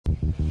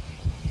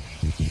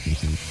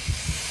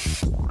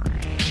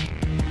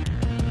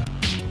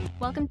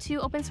Welcome to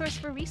Open Source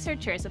for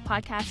Researchers, a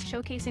podcast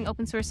showcasing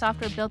open source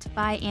software built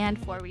by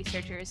and for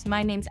researchers.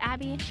 My name's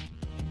Abby.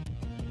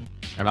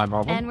 And I'm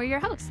Arfon. And we're your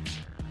hosts.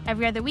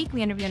 Every other week,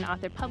 we interview an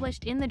author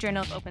published in the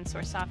Journal of Open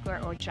Source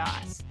Software, or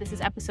JOSS. This is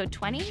episode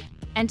 20,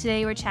 and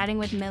today we're chatting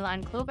with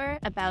Milan Klöwer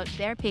about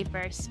their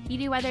paper,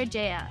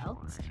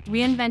 SpeedyWeather.jl,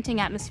 Reinventing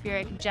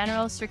Atmospheric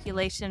General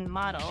Circulation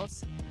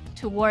Models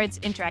Towards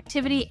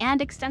Interactivity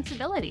and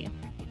Extensibility.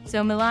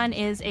 So Milan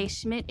is a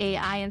Schmidt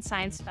AI and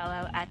Science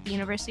Fellow at the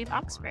University of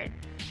Oxford.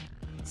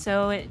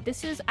 So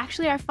this is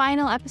actually our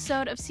final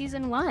episode of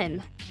Season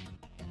 1.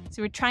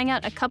 So we're trying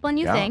out a couple of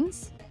new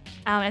things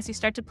as we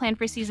start to plan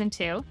for Season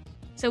 2.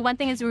 So one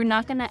thing is we're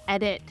not going to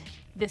edit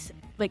this,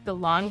 like the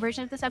long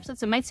version of this episode,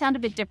 so it might sound a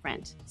bit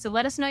different. So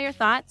let us know your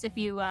thoughts if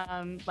you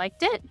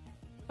liked it,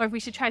 or if we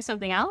should try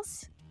something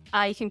else.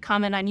 You can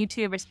comment on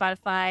YouTube or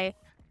Spotify,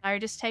 or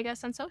just tag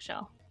us on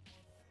social.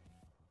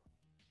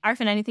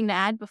 Arfon, anything to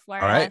add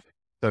before? All right.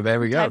 So there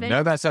we go.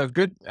 No, that sounds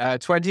good.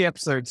 20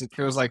 episodes. It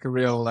feels like a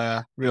real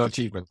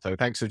achievement. So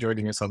thanks for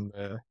joining us on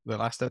the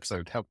last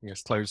episode, helping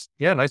us close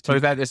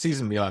out this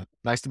season, Milan.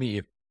 Nice to meet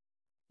you.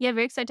 Yeah,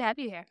 very excited to have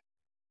you here.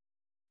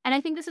 And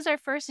I think this is our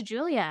first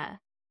Julia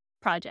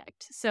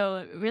project.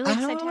 So really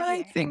excited to have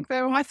you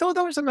here. I thought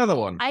there was another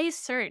one. I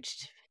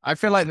searched. I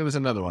feel like there was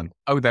another one.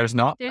 Oh, there's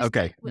not?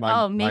 Okay.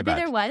 Maybe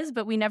there was,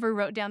 but we never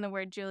wrote down the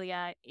word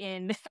Julia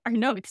in our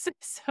notes.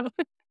 So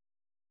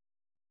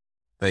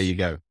there you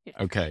go. Yeah.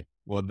 Okay.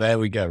 Well, there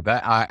we go.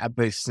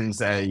 This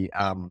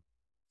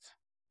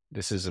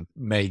is a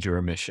major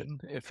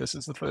omission. If this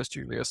is the first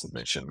Julia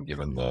submission,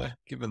 given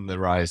the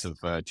rise of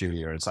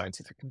Julia and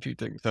scientific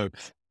computing. So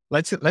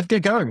let's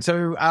get going.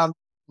 So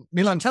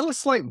Milan, tell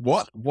us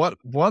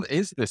what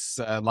is this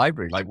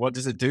library? Like, what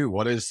does it do?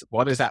 What is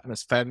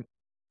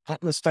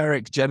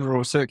atmospheric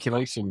general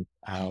circulation?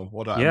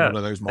 What are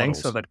those models?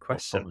 Thanks for that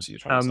question. What you're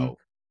trying to solve?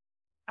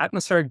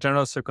 Atmospheric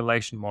general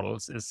circulation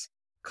models is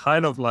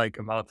kind of like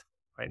a mouthful,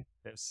 right?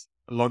 There's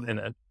a lot in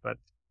it, but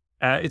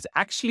it's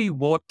actually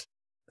what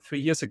 3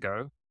 years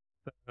ago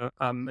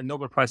a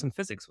Nobel Prize in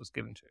Physics was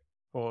given to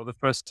for the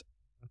first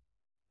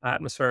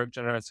atmospheric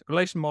general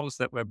circulation models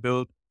that were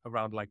built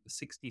around like the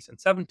 60s and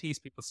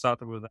 70s. People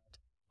started with that.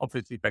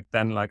 Obviously, back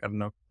then, like, I don't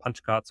know,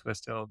 punch cards were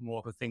still more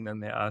of a thing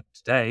than they are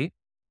today.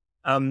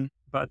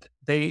 But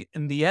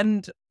in the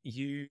end,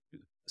 you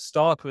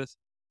start with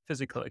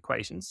physical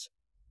equations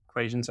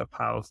of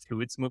how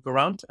fluids move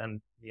around,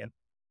 and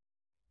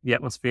the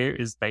atmosphere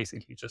is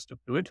basically just a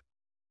fluid.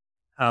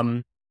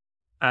 And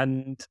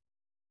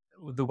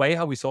the way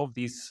how we solve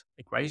these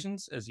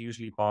equations is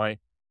usually by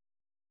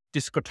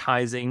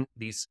discretizing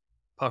these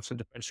partial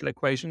differential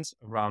equations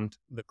around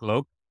the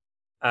globe.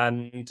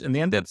 And in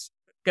the end, it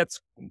gets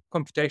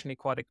computationally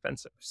quite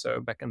expensive. So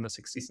back in the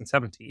 60s and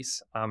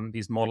 70s,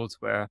 these models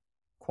were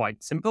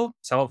quite simple.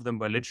 Some of them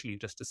were literally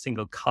just a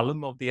single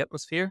column of the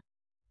atmosphere.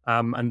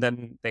 And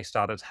then they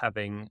started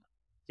having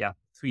the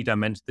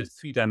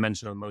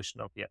three-dimensional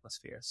motion of the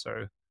atmosphere.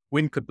 So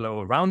wind could blow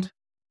around,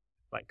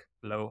 like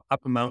blow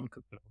up a mountain,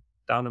 could blow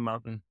down a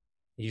mountain.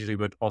 Usually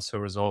would also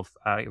resolve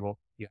you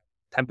have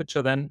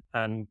temperature then,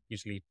 and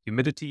usually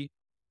humidity.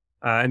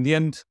 In the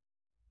end,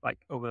 like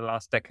over the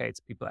last decades,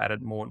 people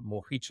added more and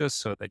more features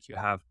so that you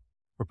have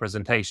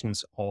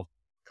representations of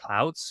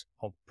clouds,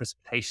 of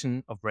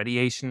precipitation, of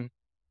radiation,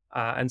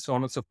 and so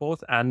on and so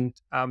forth. And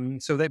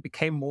so they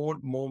became more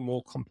and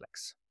more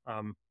complex,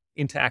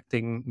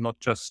 interacting not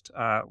just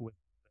with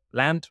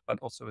land, but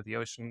also with the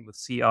ocean, with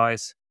sea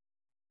ice.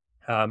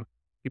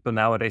 People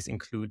nowadays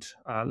include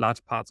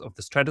large parts of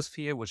the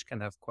stratosphere, which can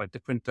have quite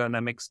different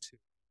dynamics to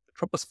the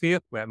troposphere,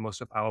 where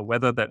most of our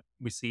weather that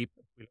we see, if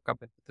we look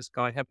up into the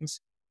sky, happens.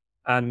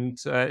 And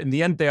in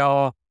the end, they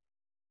are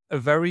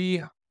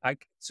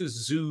it's a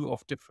zoo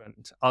of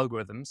different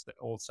algorithms that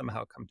all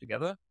somehow come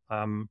together,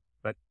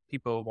 that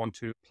people want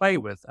to play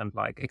with and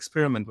like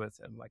experiment with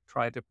and like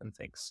try different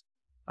things.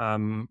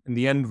 In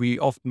the end, we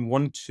often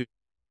want to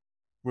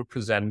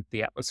represent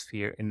the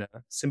atmosphere in a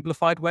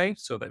simplified way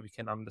so that we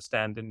can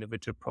understand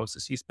individual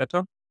processes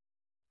better.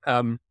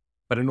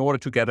 But in order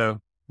to get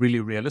a really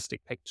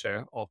realistic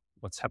picture of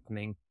what's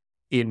happening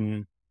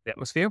in the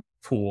atmosphere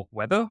for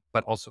weather,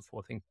 but also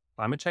for things like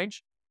climate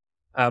change,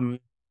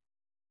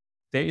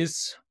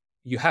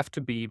 you have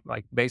to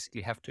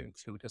basically have to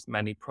include as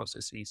many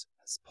processes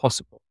as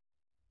possible.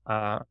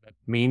 That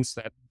means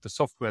that the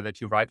software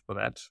that you write for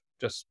that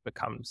just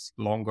becomes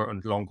longer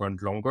and longer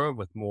and longer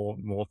with more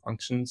and more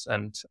functions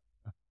and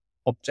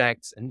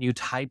objects and new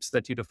types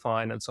that you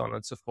define and so on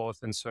and so forth.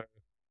 And so,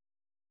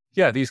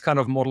 these kind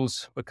of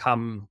models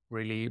become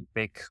really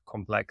big,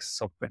 complex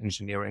software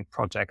engineering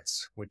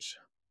projects, which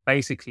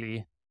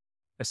basically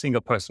a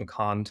single person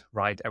can't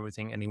write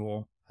everything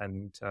anymore.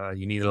 And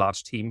you need a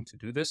large team to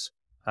do this.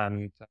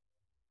 And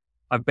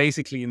I've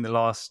basically in the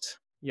last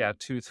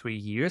 2-3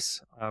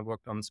 years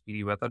worked on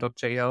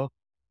SpeedyWeather.jl,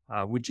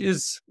 which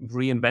is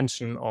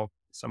reinvention of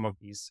some of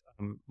these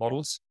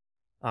models.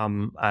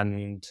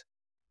 And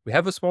we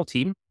have a small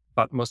team.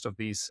 but most of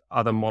these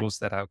other models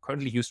that are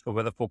currently used for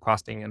weather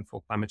forecasting and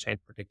for climate change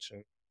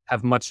prediction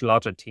have much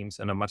larger teams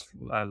and a much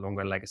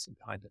longer legacy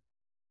behind it.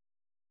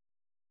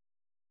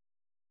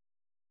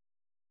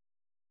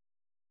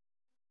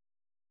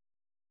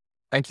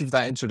 Thank you for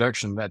that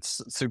introduction.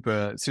 That's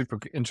super, super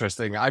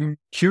interesting. I'm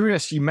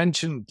curious, you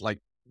mentioned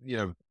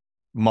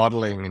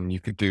modeling, and you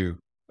could do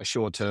a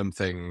short-term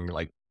thing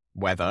like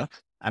weather.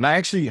 And I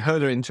actually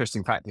heard an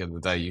interesting fact the other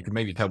day. You can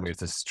maybe tell me if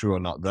this is true or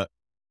not, that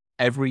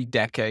every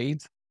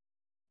decade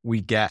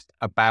we get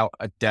about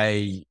a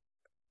day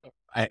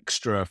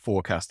extra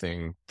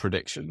forecasting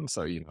prediction.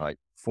 So, like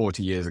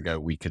 40 years ago,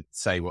 we could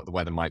say what the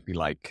weather might be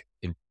like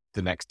in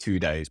the next 2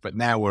 days, but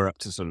now we're up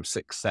to sort of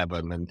 6,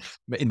 7, and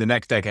in the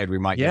next decade we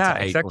might get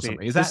to 8 or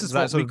something. This is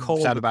what we call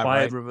the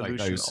quiet revolution,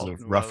 like those sort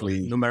of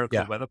roughly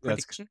numerical weather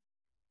prediction.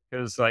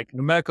 Because like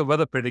numerical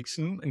weather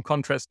prediction, in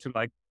contrast to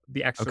like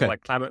the actual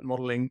like climate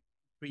modeling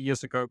 3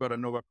 years ago got a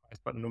Nobel Prize,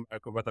 but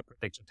numerical weather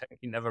prediction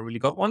technically never really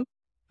got one.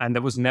 And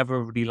there was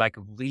never really like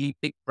a really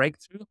big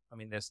breakthrough. I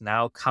mean, there's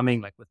now coming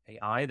like with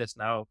AI, there's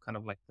now kind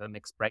of like the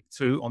next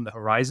breakthrough on the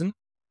horizon.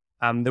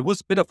 There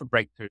was a bit of a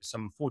breakthrough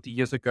some 40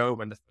 years ago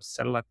when the first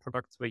satellite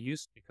products were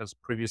used, because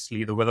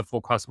previously the weather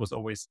forecast was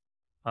always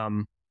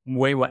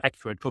way more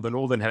accurate for the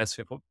northern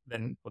hemisphere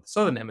than for the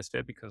southern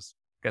hemisphere, because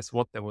guess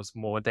what? There was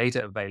more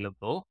data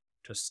available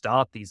to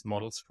start these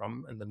models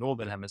from in the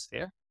northern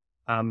hemisphere.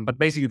 But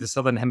basically the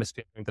southern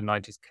hemisphere in the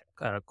 90s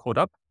caught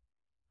up.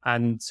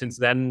 And since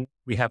then,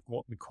 we have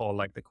what we call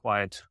like the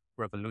quiet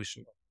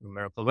revolution of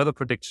numerical weather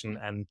prediction.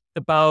 And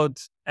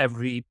about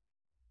every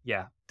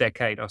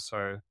decade or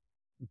so,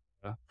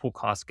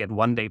 forecasts get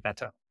one day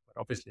better. But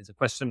obviously, it's a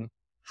question,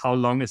 how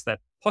long is that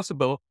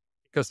possible?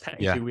 Because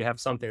technically, we have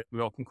something that we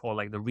often call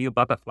like the real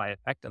butterfly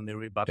effect. And the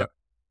real butterfly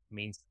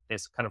means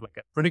there's kind of like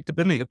a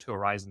predictability to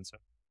horizon. So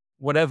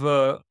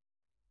whatever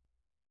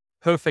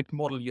perfect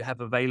model you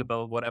have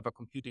available, whatever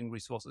computing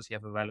resources you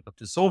have available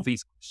to solve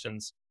these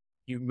questions,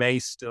 you may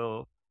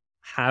still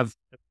have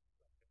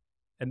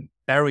a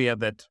barrier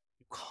that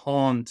you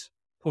can't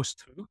push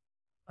through.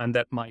 And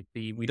that might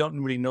be, we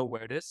don't really know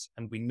where it is.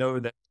 And we know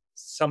that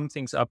some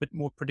things are a bit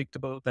more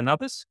predictable than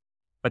others.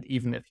 But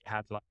even if you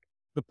had like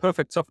the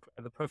perfect software,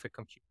 the perfect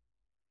computer,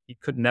 you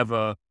could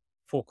never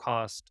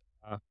forecast,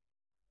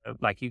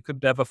 you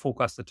could never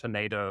forecast a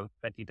tornado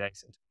 20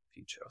 days into the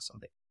future or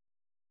something.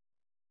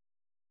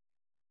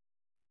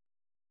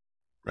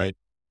 Right.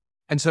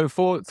 And so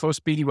for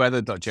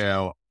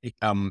SpeedyWeather.jl,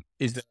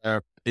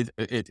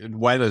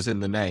 weather's in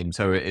the name.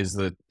 So is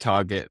the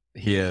target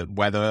here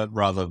weather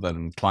rather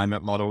than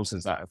climate models?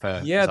 Is that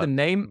fair? Yeah, the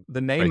name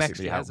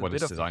actually has a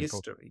bit of a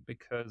history,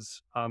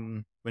 because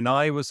when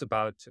I was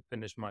about to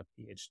finish my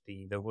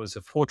PhD, there was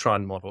a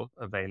Fortran model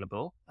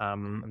available.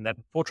 And that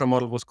Fortran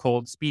model was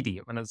called SpeeDy.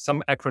 And it's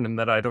some acronym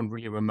that I don't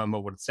really remember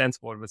what it stands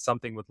for. It was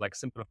something with like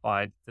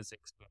simplified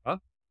physics.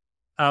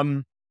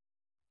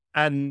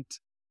 And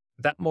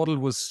that model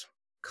was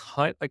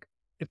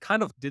it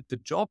kind of did the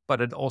job,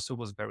 but it also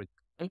was very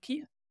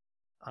clunky.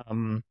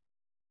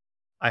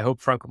 I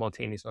hope Franco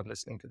Maltini is not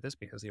listening to this,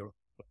 because you're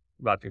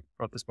glad you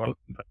brought this model.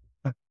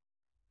 But,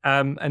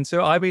 and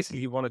so I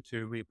basically wanted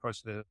to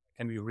reapproach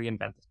can we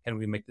reinvent it? Can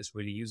we make this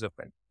really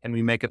user-friendly? Can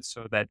we make it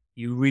so that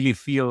you really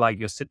feel like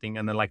you're sitting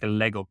in like a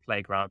Lego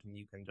playground and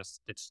you can just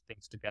stitch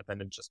things together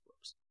and it just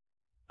works?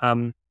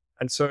 And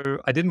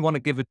so I didn't want to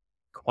give it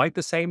quite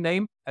the same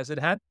name as it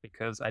had,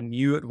 because I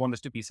knew it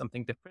wanted to be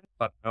something different,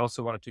 but I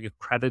also wanted to give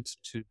credit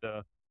to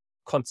the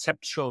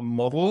conceptual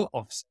model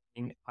of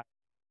saying,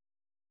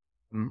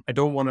 I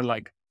don't want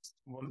to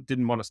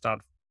didn't want to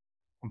start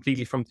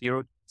completely from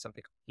zero,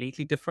 something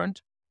completely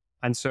different.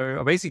 And so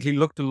I basically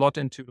looked a lot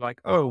into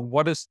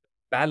what is the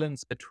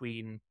balance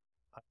between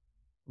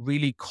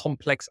really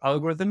complex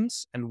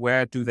algorithms and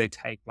where do they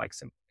take like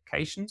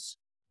simplifications?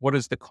 What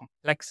is the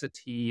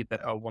complexity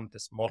that I want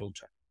this model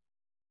to have?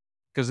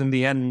 Because in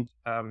the end,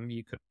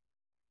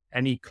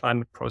 any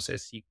climate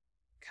process, you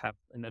have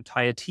an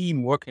entire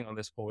team working on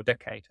this for a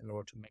decade in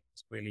order to make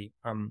this really,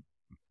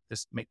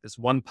 make this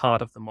one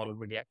part of the model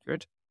really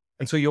accurate.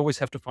 And so you always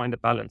have to find a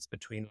balance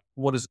between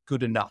what is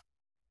good enough.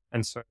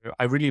 And so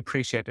I really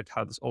appreciated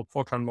how this old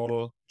Fortran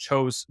model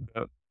chose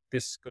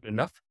this good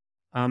enough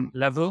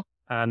level.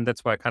 And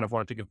that's why I kind of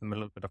wanted to give them a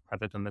little bit of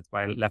credit. And that's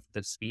why I left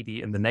the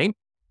Speedy in the name.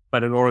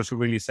 But in order to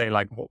really say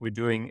what we're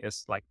doing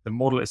is the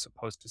model is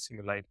supposed to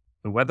simulate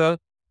the weather,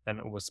 then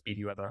it was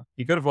Speedy Weather.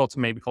 You could have also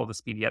maybe called it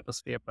Speedy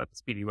Atmosphere, but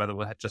Speedy Weather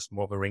will have just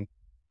more of a ring.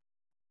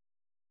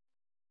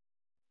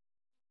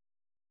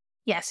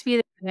 Yes,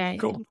 Speedy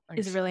Weather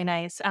is really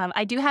nice.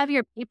 I do have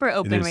your paper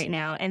open right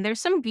now, and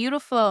there's some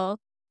beautiful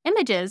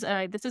images.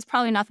 This is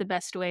probably not the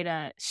best way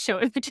to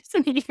show images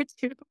in the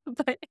YouTube,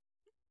 but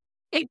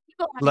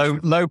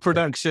low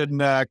production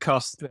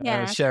cost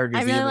sharing.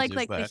 I really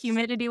like the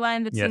humidity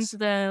one that's into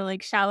the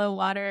shallow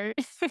water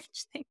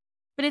thing.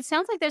 But it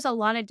sounds like there's a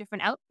lot of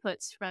different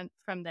outputs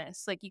from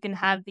this. Like you can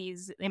have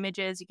these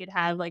images, you could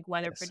have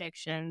weather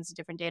predictions,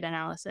 different data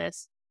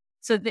analysis.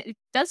 So it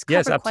does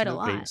cover quite a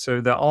lot.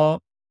 So there are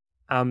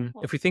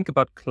If we think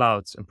about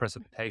clouds and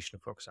precipitation,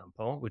 for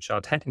example, which are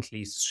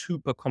technically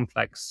super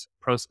complex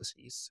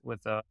processes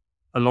with a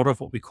lot of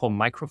what we call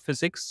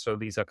microphysics. So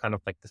these are kind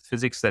of like the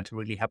physics that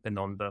really happen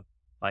on the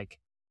like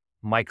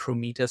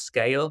micrometer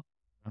scale,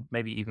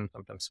 maybe even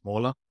sometimes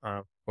smaller.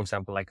 For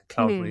example, like a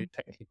cloud really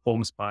technically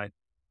forms by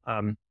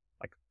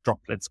like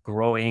droplets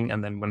growing,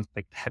 and then when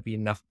like heavy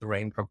enough, the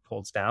raindrop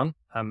falls down.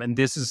 And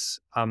this is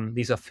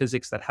these are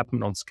physics that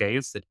happen on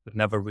scales that you could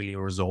never really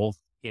resolve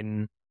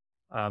in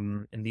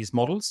these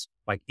models.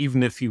 Like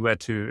even if you were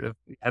to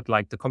had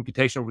like the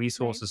computational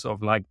resources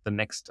of like the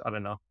next, I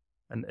don't know,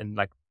 and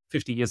like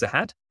 50 years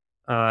ahead,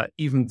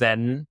 even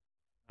then,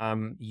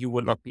 you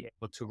would not be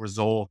able to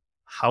resolve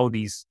how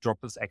these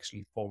droplets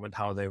actually form and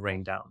how they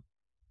rain down.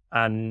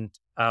 And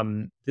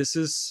this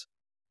is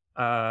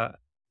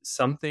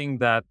something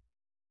that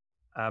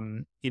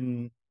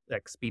in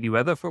like Speedy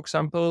Weather, for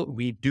example,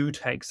 we do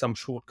take some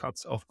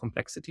shortcuts of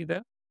complexity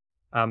there.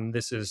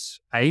 This is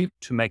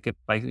to make it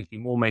basically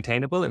more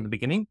maintainable in the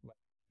beginning,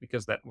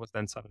 because that was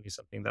then suddenly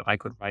something that I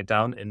could write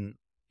down in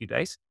a few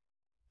days,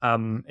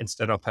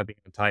 instead of having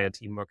an entire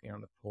team working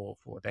on it for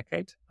a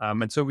decade.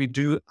 And so we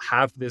do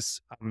have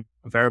this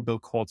variable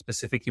called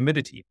specific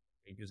humidity.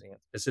 We're using it.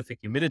 Specific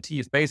humidity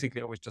is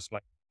basically always just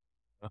like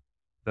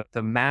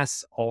the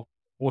mass of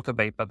water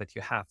vapor that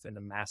you have in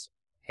a mass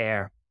of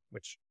air,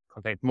 which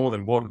contains more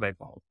than water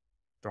vapor,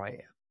 dry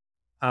air.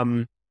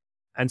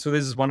 And so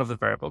this is one of the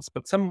variables,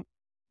 but some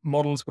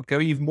models would go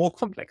even more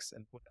complex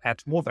and would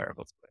add more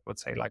variables. They would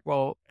say like,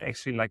 well,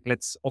 actually, like,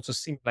 let's also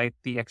simulate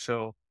the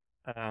actual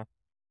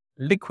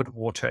liquid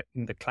water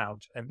in the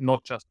cloud and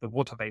not just the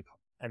water vapor.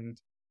 And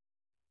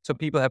so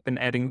people have been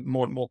adding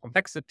more and more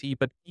complexity,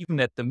 but even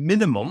at the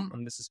minimum,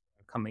 and this is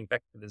coming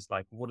back to this,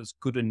 like, what is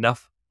good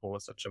enough for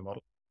such a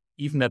model?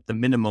 Even at the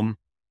minimum,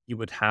 you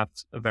would have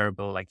a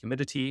variable like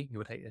humidity, you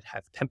would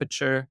have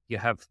temperature, you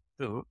have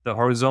the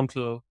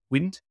horizontal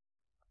wind,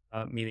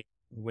 meaning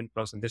the wind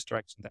blows in this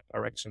direction, that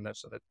direction,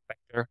 that's a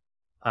vector.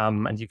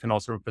 And you can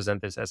also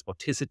represent this as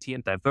vorticity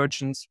and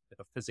divergence, a bit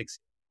of physics.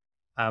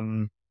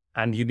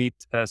 And you need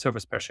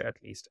surface pressure at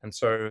least. And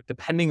so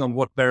depending on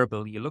what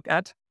variable you look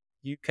at,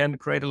 you can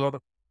create a lot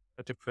of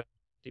different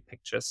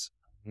pictures.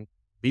 And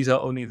these are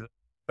only the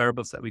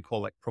variables that we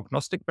call like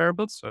prognostic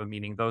variables. So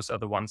meaning those are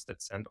the ones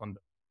that stand on the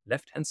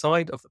left-hand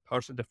side of the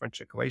partial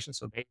differential equation.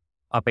 So they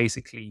are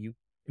basically, you,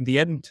 in the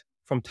end,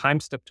 from time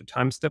step to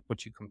time step,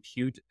 what you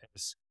compute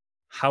is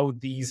how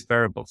these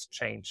variables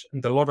change.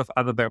 And a lot of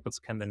other variables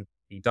can then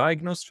be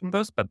diagnosed from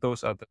those, but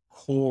those are the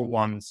core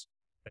ones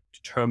that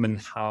determine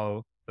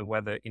how the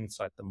weather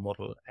inside the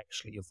model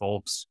actually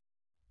evolves.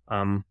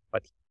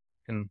 But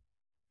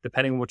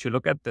depending on what you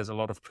look at, there's a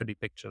lot of pretty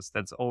pictures.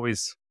 That's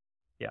always,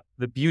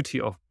 the beauty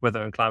of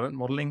weather and climate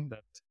modeling,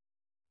 that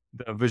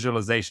the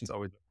visualizations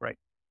always look great.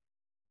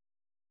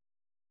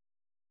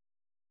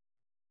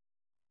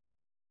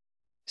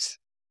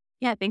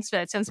 Yeah, thanks for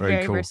that. Sounds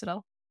very cool.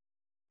 versatile.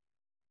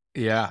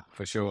 Yeah,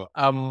 for sure.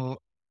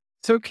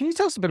 So can you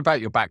tell us a bit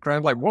about your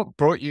background? Like, what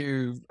brought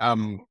you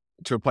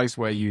to a place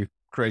where you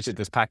created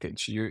this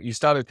package? You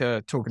started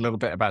to talk a little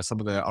bit about some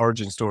of the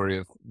origin story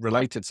of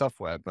related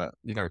software, but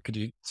could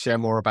you share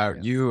more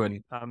about you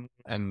and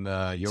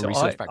your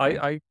research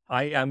background?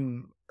 I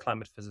am a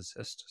climate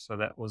physicist, so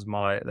that was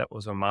my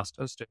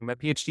master's. During my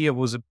PhD,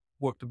 I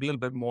worked a little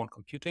bit more on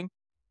computing,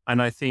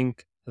 and I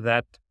think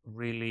that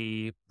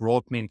really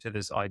brought me into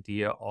this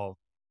idea of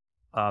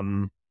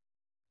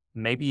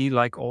maybe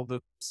like all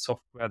the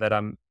software that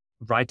I'm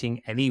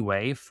writing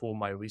anyway for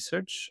my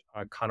research,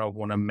 I kind of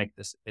want to make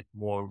this a bit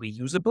more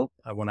reusable.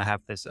 I want to have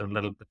this a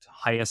little bit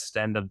higher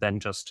standard than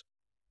just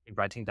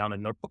writing down a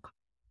notebook.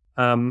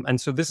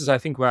 And so this is, I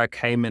think, where I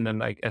came in, and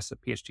like as a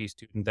PhD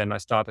student, then I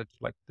started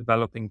like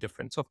developing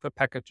different software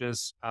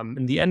packages.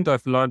 In the end,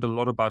 I've learned a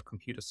lot about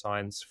computer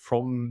science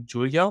from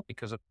Julia,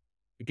 because at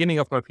the beginning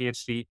of my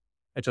PhD,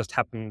 it just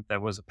happened there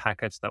was a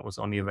package that was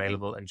only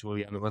available in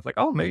Julia, and I was like,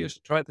 oh, maybe I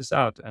should try this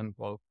out. And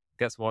well,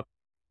 guess what?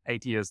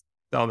 8 years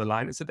down the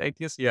line, is it 8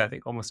 years? Yeah, I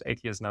think almost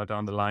 8 years now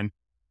down the line,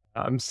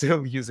 I'm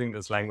still using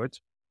this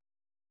language.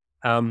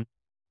 And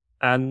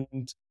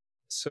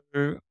so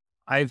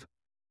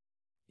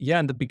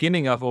in the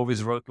beginning, I've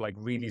always wrote like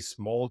really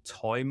small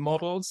toy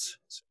models.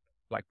 So,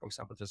 like, for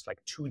example, just like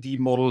 2D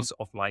models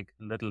of like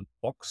little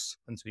box.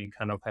 And so you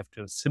kind of have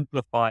to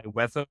simplify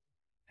weather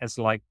as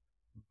like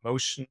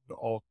motion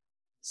of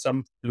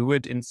some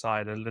fluid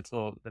inside a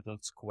little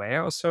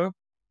square or so.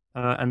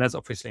 And that's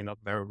obviously not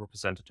very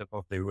representative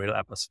of the real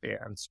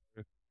atmosphere. And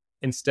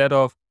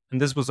so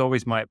and this was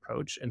always my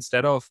approach,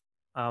 instead of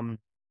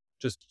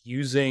just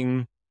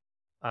using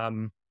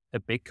a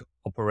big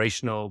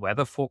operational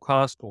weather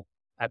forecast or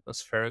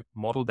atmospheric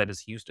model that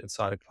is used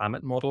inside a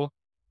climate model,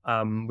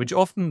 which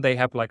often they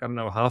have like, I don't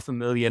know,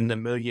 500,000,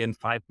 1 million,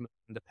 5 million,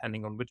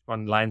 depending on which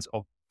one lines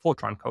of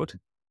Fortran code.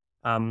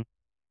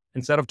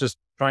 Instead of just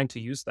trying to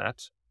use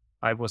that,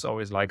 I was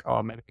always like,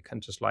 oh, maybe I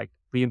can just like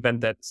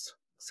reinvent that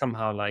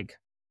somehow, like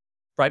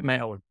write my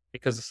own.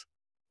 Because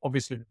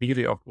obviously the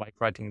beauty of like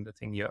writing the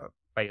thing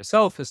by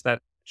yourself is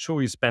that,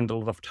 sure, you spend a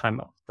lot of time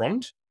up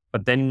front,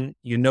 but then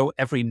you know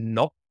every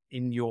knob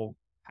in your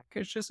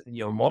packages, in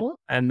your model.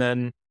 And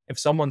then if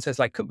someone says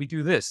like, could we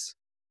do this?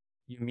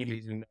 You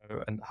immediately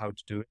know and how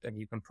to do it. And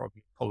you can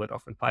probably pull it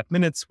off in 5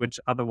 minutes, which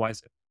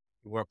otherwise, if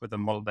you work with a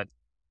model that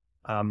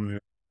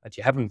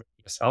you haven't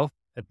written yourself,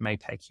 it may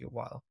take you a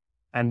while.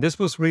 And this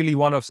was really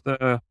one of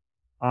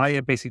I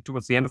basically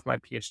towards the end of my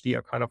PhD,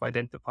 I kind of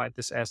identified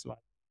this as like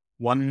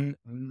one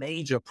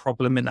major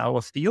problem in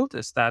our field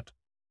is that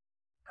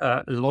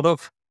a lot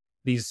of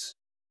these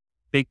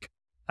big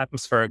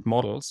atmospheric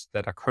models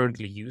that are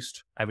currently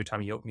used every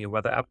time you open your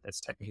weather app,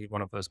 that's technically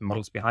one of those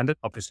models behind it,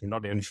 obviously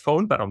not on your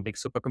phone, but on big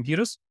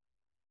supercomputers.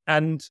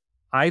 And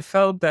I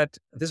felt that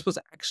this was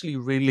actually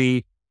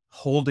really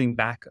holding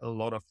back a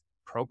lot of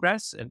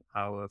progress in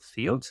our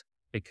field.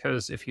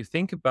 Because if you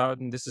think about,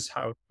 and this is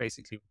how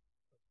basically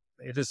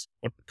it is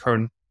what the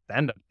current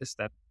standard is,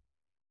 that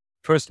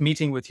first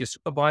meeting with your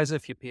supervisor,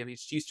 if you're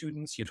PhD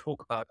students, you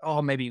talk about,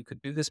 oh, maybe you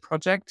could do this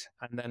project.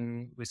 And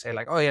then we say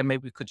like, oh yeah,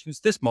 maybe we could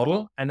use this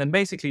model. And then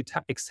basically it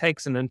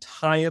takes an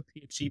entire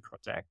PhD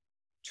project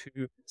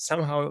to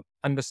somehow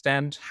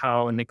understand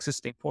how an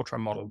existing Fortran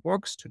model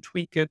works, to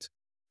tweak it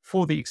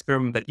for the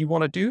experiment that you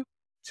want to do,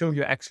 till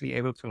you're actually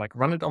able to like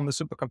run it on the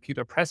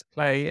supercomputer, press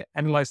play,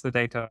 analyze the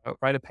data,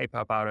 write a paper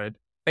about it.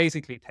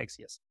 Basically, it takes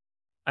years.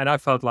 And I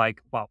felt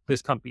like, wow,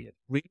 this can't be it.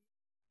 Really?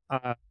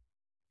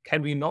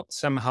 Can we not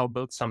somehow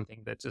build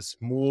something that is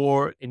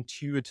more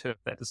intuitive,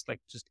 that is like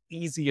just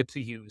easier to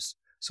use?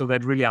 So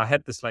that really I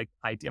had this like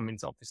idea, I mean,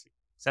 it's obviously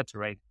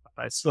saturated,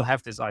 but I still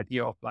have this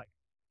idea of like,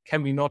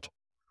 can we not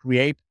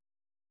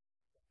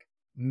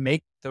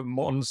make the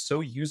model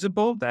so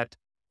usable that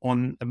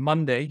on a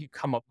Monday you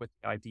come up with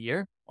the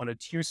idea, on a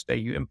Tuesday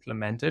you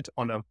implement it,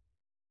 on a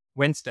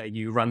Wednesday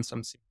you run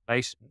some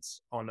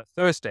simulations, on a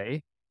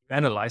Thursday you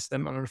analyze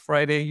them, and on a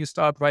Friday you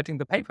start writing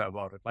the paper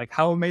about it. Like,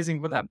 how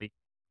amazing would that be?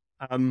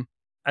 And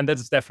that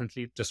is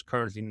definitely just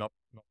currently not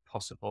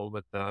possible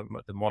with the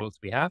models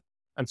we have.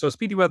 And so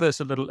SpeedyWeather is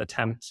a little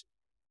attempt,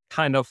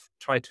 kind of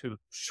try to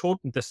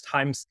shorten this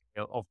time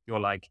scale of your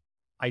like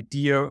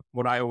idea,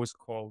 what I always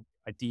call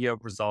idea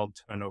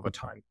result turnover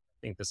time. I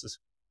think this is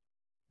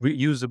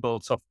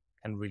reusable software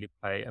can really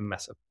play a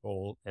massive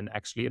role in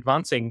actually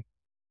advancing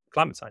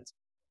climate science.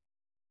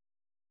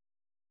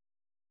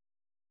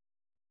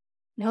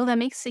 No, that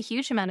makes a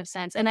huge amount of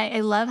sense. And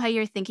I love how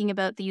you're thinking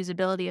about the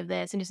usability of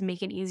this and just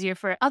make it easier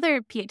for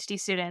other PhD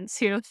students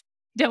who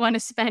don't want to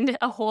spend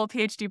a whole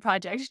PhD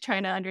project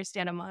trying to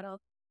understand a model.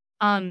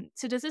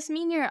 So does this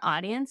mean your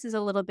audience is a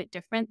little bit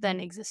different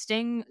than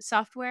existing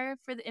software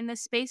in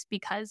this space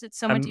because it's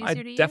so much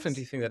easier to use? I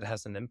definitely think that it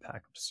has an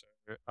impact. So,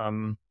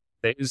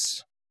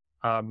 there's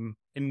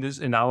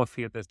in our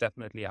field, there's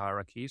definitely a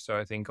hierarchy. So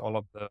I think all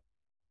of the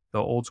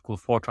old school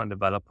Fortran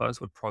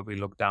developers would probably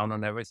look down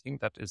on everything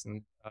that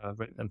isn't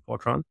written in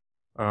Fortran,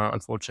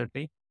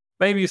 unfortunately.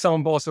 Maybe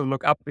some will also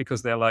look up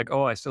because they're like,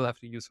 oh, I still have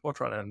to use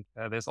Fortran,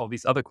 and there's all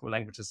these other cool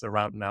languages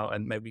around now,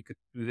 and maybe we could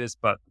do this,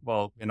 but,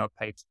 well, we're not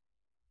paid to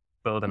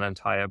build an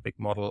entire big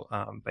model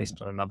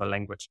based on another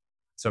language.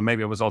 So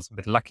maybe I was also a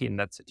bit lucky in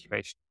that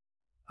situation.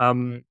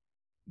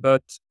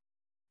 But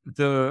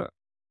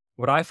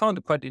what I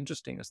found quite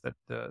interesting is that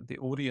the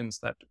audience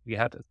that we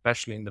had,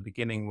 especially in the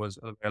beginning, was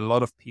a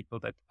lot of people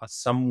that are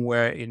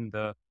somewhere in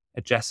the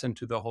adjacent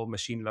to the whole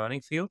machine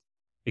learning field,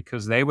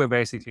 because they were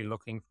basically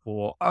looking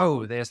for,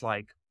 oh, there's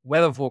like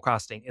weather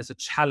forecasting is a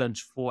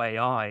challenge for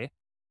AI.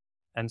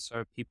 And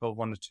so people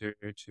wanted to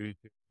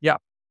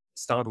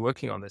start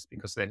working on this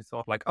because they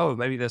thought like, oh,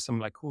 maybe there's some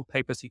like cool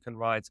papers you can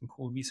write, some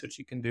cool research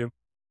you can do.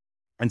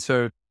 And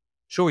so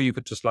sure, you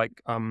could just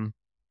like,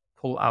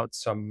 pull out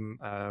some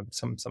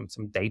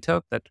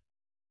data that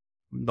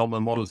normal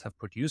models have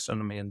produced. And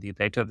I mean, the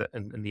data that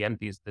in the end,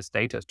 this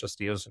data is just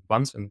used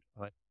once, and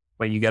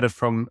where you get it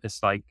from is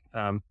like,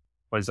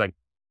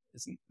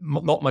 it's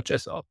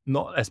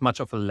not as much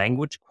of a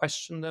language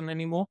question then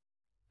anymore.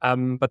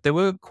 But there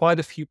were quite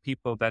a few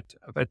people that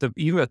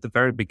even at the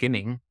very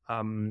beginning,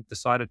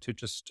 decided to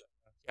just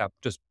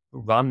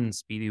run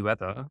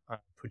SpeedyWeather,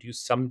 produce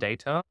some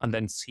data, and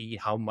then see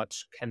how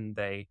much can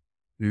they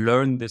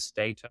learn this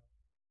data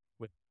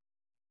with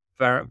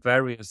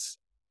various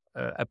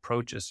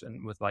approaches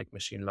and with like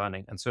machine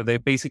learning. And so they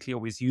basically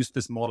always used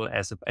this model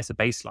as a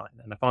baseline.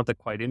 And I found that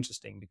quite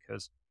interesting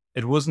because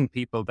it wasn't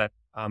people that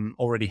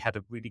already had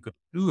a really good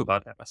clue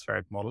about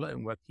atmospheric model,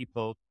 and were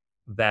people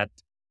that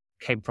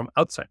came from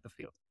outside the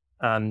field.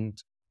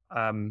 And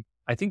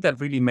I think that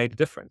really made a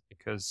difference,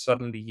 because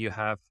suddenly it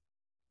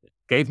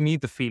gave me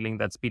the feeling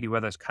that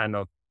SpeedyWeather is kind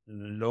of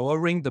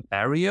lowering the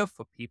barrier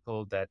for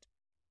people that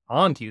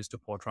aren't used to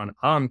Fortran,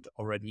 aren't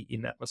already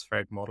in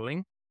atmospheric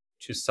modeling,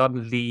 to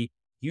suddenly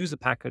use a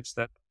package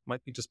that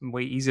might be just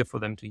way easier for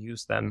them to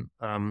use than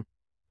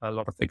a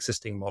lot of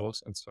existing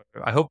models. And so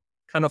I hope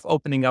kind of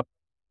opening up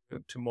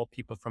to more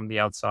people from the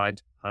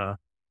outside,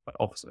 but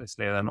obviously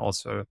then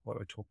also what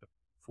we talked about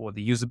for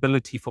the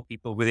usability for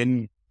people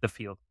within the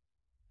field.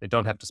 They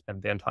don't have to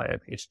spend their entire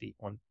PhD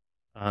on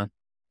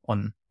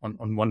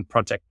one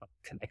project, but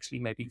can actually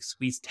maybe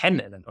squeeze 10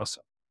 in it or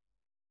so.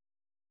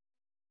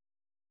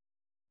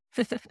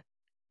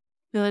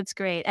 No, that's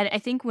great. And I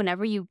think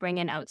whenever you bring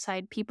in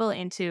outside people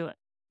into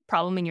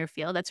probleming your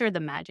field, that's where the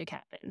magic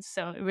happens.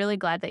 So really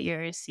glad that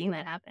you're seeing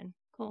that happen.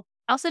 Cool.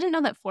 I also didn't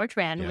know that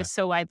Fortran Yeah. was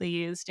so widely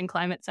used in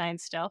climate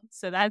science still.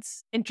 So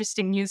that's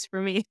interesting news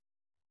for me.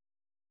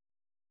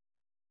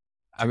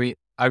 I mean,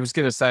 I was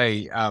going to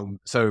say,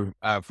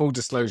 full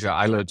disclosure,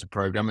 I learned to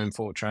program in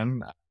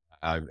Fortran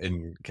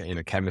in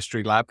a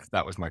chemistry lab.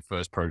 That was my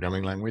first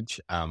programming language,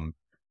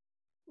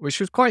 which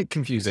was quite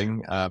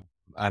confusing.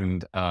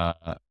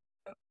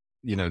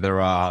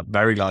 There are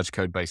very large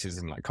code bases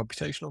in like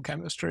computational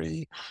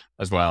chemistry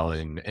as well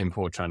in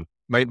Fortran.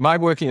 My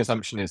working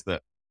assumption is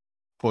that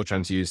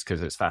Fortran's used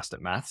because it's fast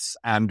at maths,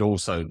 and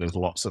also there's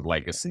lots of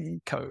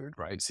legacy code,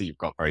 right? So you've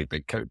got very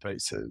big code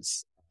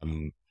bases.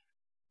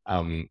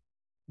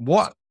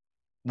 What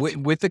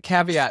with the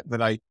caveat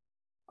that I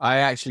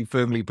actually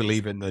firmly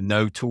believe in the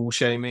no tool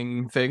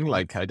shaming thing.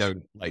 Like I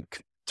don't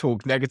like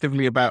talk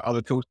negatively about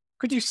other tools.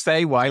 Could you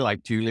say why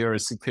like Julia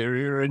is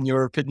superior in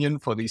your opinion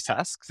for these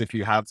tasks? If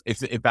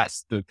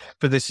that's the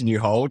position you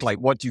hold, like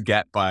what do you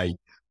get by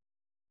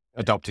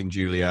adopting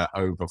Julia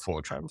over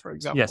Fortran, for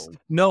example? Yes.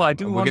 No, I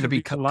do we're want going to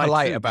be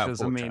polite too, about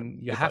because, Fortran.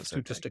 you have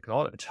to just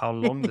acknowledge how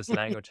long this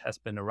language has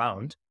been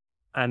around.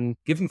 And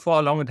given for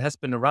how long it has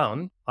been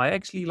around, I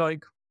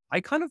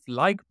kind of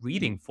like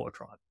reading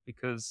Fortran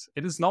because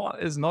it is not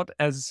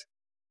as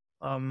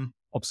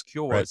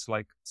obscure Right. as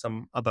like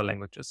some other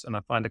languages, and I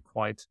find it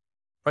quite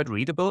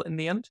readable in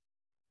the end.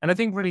 And I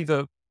think really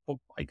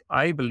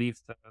I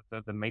believe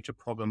the major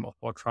problem of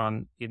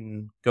Fortran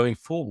in going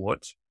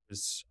forward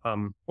is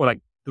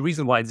the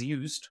reason why it's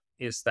used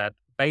is that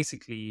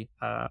basically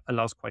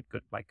allows quite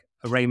good like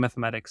array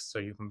mathematics. So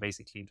you can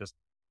basically just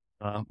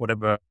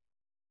whatever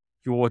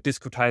your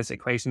discretized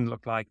equations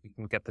look like, you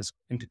can get this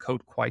into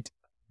code quite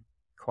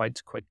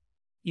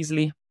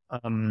easily.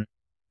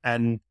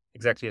 And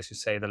exactly as you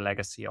say, the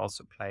legacy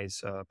also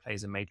plays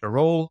a major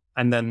role.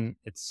 And then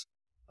it's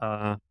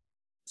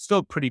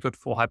still pretty good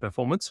for high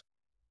performance.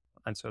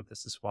 And so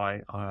this is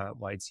why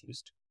it's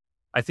used.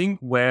 I think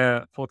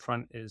where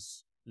Fortran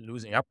is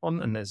losing up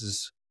on, and this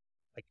is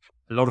like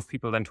a lot of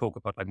people then talk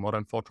about like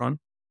modern Fortran,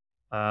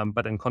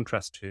 but in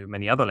contrast to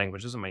many other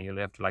languages, I mean, you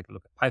have to like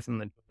look at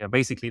Python. And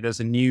basically, there's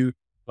a new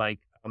like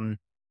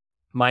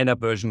minor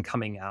version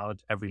coming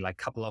out every like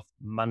couple of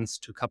months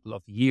to couple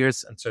of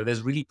years, and so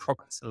there's really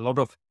progress. A lot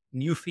of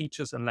new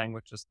features and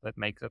languages that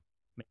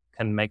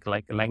can make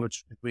like a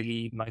language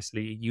really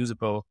nicely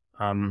usable.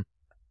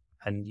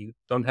 And you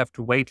don't have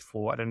to wait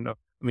for, I don't know.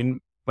 I mean,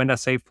 when I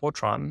say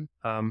Fortran,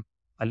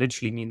 I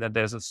literally mean that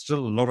there's still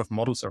a lot of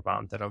models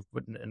around that are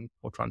written in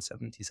Fortran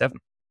 77.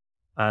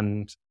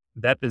 And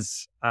that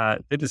is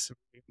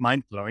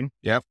mind blowing.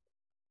 Yeah.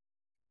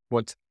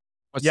 What's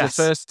Yes.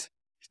 the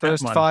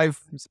first one. 5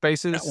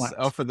 spaces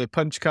off of the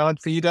punch card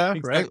feeder,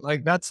 Exactly. right?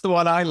 Like that's the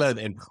one I learned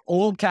in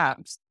all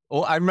caps.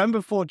 Or I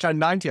remember Fortran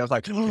 90. I was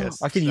like,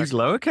 Yes, I can use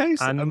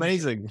lowercase. And-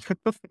 Amazing.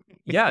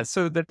 Yeah,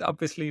 so that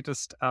obviously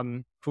just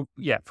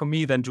for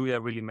me then Julia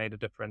really made a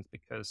difference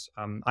because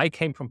I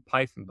came from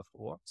Python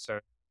before. So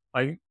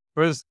I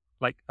first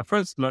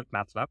learned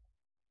MATLAB,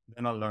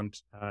 then I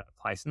learned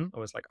Python. I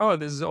was like, oh,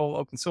 this is all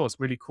open source,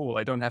 really cool.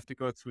 I don't have to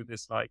go through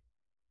this like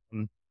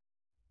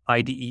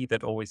IDE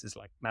that always is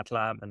like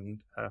MATLAB.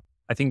 And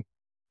I think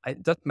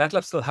does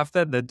MATLAB still have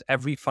that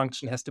every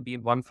function has to be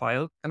in one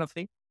file kind of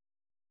thing?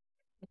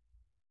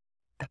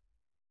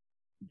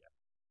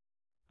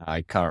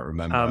 I can't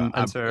remember.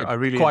 And so I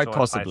really quite enjoyed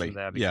possibly Python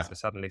there because I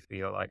suddenly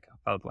felt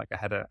like I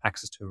had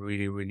access to a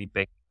really, really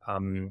big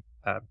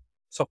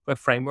software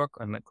framework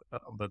and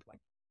with like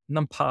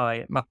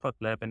NumPy,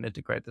 Matplotlib, and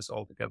integrate this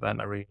all together.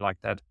 And I really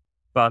liked that.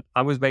 But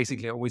I was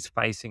basically always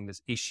facing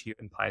this issue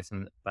in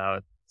Python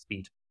about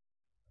speed.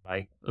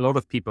 Like a lot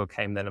of people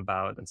came then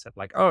about and said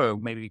like, oh,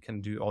 maybe we can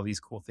do all these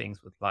cool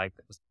things with like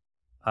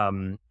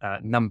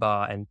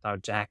number and now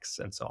JAX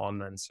and so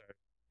on. And so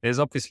there's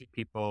obviously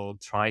people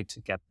try to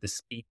get the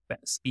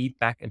speed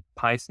back in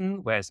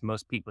Python, whereas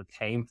most people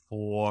came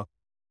for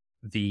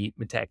the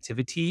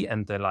interactivity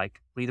and the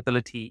like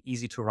readability,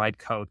 easy to write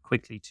code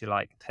quickly to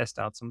like test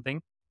out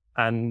something.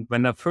 And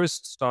when I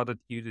first started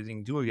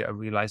using Julia, I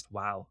realized,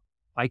 wow,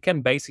 I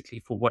can basically,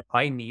 for what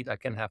I need, I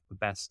can have the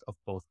best of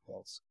both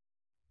worlds.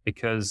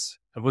 Because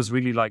it was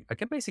really like, I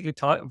can basically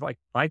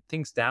write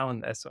things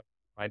down as I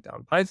write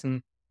down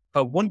Python. If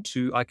I want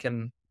to, I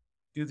can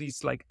do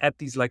these like add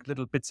these like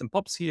little bits and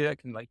pops here. I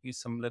can like use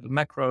some little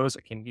macros.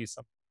 I can use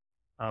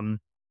some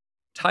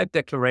type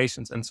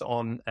declarations and so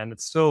on. And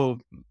it's still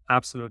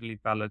absolutely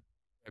valid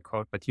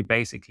code, but you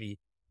basically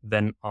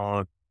then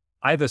are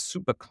either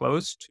super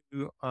close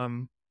to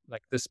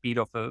like the speed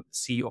of a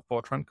C or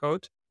Fortran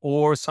code,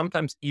 or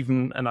sometimes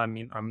even, and I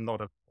mean, I'm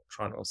not a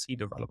Fortran or C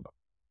developer.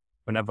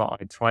 Whenever I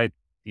tried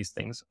these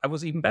things, I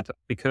was even better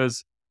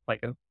because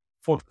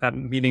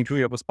meaning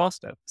Julia was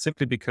faster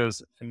simply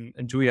because in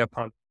Julia,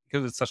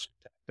 because it's such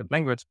an interactive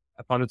language,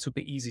 I found it super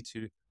easy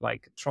to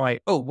like try,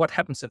 oh, what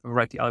happens if I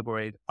write the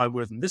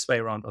algorithm this way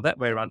around or that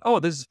way around? Oh,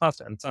 this is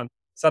faster. And so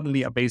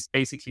suddenly I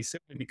basically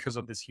simply because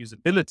of this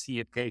usability,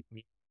 it gave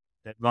me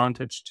the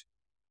advantage to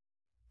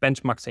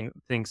benchmark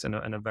things in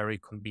a very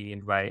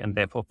convenient way, and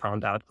therefore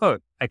found out, oh,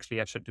 actually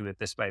I should do it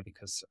this way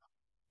because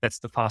that's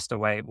the faster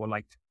way. Or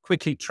like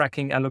quickly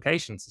tracking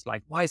allocations. It's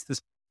like, why is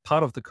this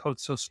part of the code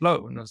so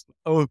slow? And I was like,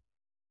 oh,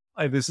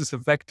 this is a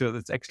vector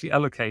that's actually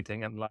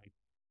allocating. And like,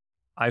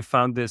 I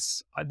found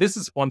this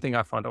is one thing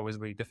I found always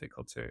really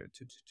difficult to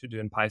do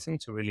in Python,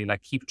 to really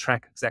like keep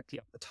track exactly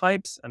of the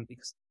types. And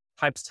because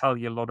types tell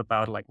you a lot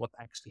about like what's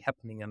actually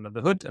happening under the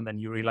hood. And then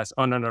you realize,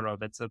 oh, no,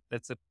 that's a,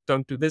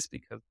 don't do this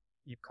because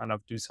you kind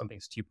of do something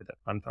stupid at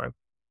runtime.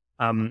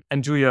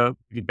 And Julia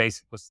really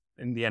basic was,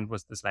 in the end,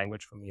 was this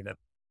language for me that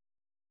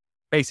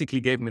basically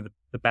gave me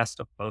the best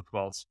of both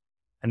worlds.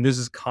 And this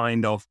is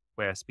kind of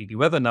where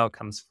SpeedyWeather now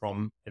comes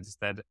from, is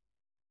that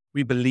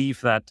we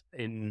believe that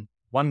in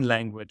one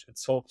language, it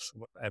solves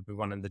what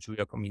everyone in the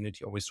Julia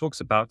community always talks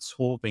about,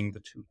 solving the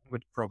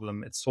two-language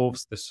problem. It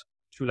solves this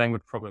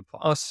two-language problem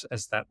for us,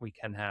 as that we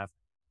can have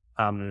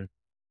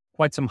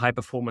quite some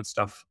high-performance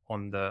stuff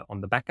on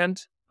the back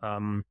end.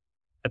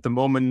 At the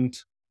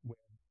moment, we're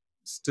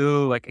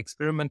still like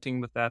experimenting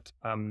with that.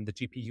 The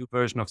GPU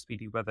version of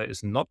SpeedyWeather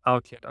is not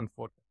out yet,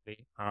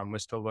 unfortunately. We're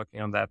still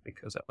working on that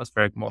because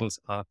atmospheric models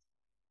are,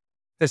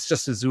 there's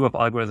just a zoo of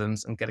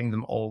algorithms, and getting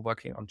them all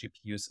working on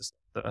GPUs is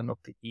not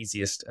the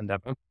easiest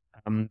endeavor.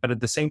 But at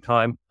the same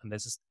time, and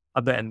this is the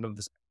other end of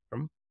the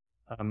spectrum,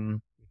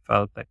 we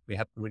felt that we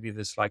had really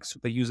this like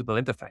super usable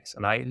interface.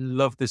 And I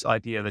love this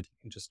idea that you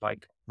can just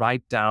like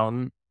write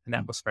down an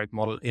atmospheric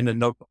model in a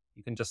notebook.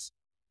 You can just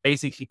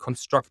basically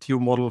construct your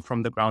model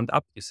from the ground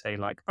up. You say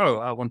like, oh,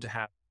 I want to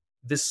have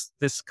this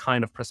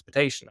kind of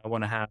precipitation. I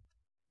want to have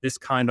this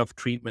kind of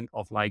treatment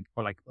of like,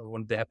 or like, I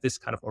want to have this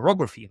kind of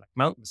orography, like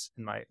mountains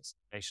in my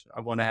estimation.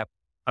 I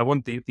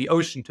want the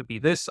ocean to be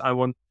this. I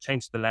want to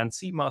change the land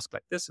sea mask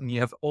like this. And you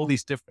have all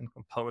these different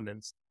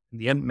components in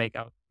the end make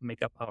up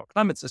our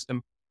climate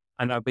system.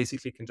 And I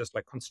basically can just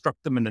like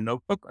construct them in a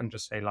notebook and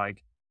just say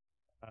like,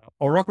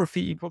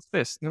 orography equals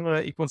this,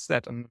 equals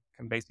that, and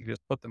can basically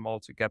just put them all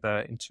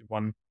together into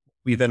one.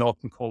 We then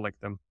often call it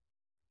the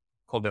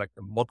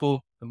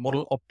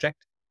model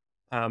object.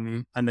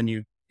 And then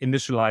you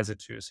initialize it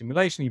to a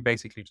simulation. You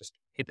basically just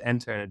hit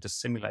enter and it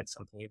just simulates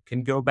something. You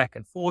can go back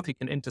and forth. You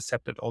can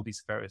intercept at all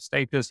these various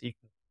stages. You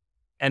can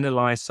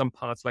analyze some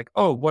parts like,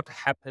 oh, what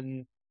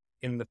happened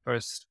in the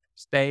first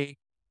day?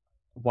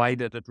 Why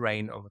did it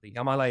rain over the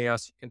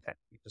Himalayas? You can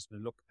just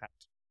look at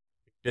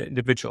the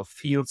individual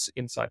fields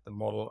inside the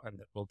model, and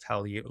it will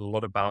tell you a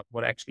lot about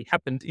what actually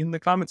happened in the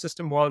climate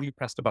system while you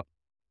pressed a button.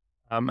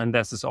 And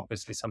this is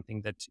obviously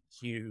something that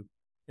you,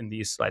 in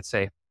these, let's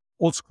say,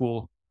 old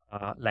school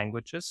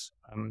languages,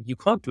 you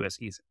can't do as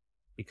easy,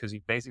 because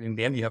you basically, in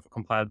the end, you have a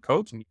compiled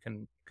code and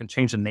you can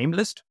change the name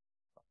list.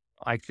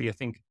 Actually, I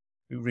think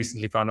we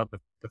recently found out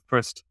that the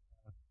first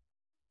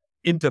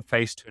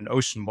interface to an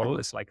ocean model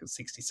is like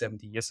 60,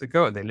 70 years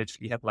ago. And they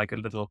literally had like a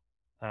little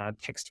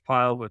text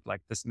file with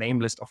like this name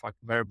list of like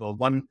variable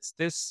 1 is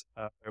this,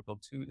 variable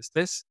 2 is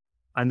this.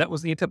 And that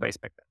was the interface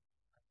back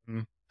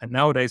then. And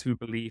nowadays we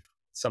believe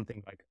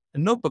something like a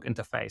notebook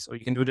interface, or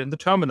you can do it in the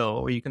terminal,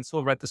 or you can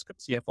still write the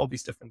scripts. You have all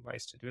these different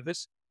ways to do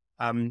this.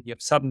 You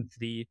have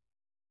suddenly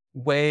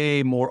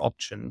way more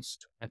options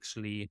to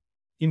actually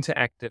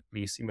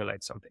interactively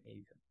simulate something.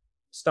 You can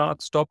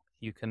start, stop,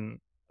 you can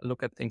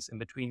look at things in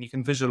between, you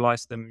can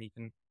visualize them, you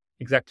can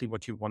exactly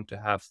what you want to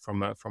have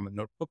from a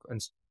notebook.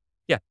 And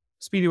yeah,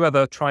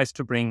 SpeedyWeather tries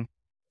to bring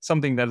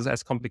something that is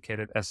as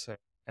complicated as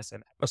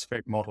an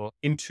atmospheric model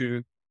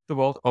into the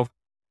world of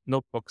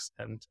notebooks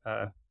and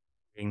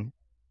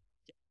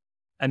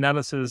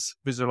analysis,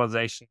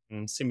 visualization,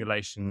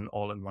 simulation,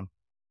 all in one.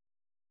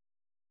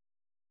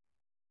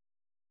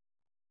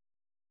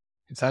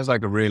 It sounds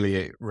like a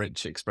really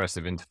rich,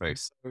 expressive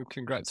interface. So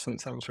congrats,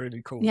 that sounds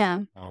really cool.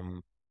 Yeah.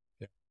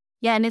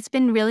 Yeah, and it's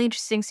been really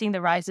interesting seeing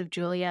the rise of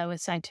Julia with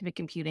scientific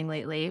computing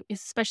lately,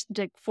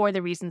 especially for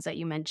the reasons that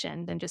you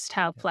mentioned and just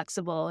how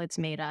flexible it's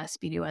made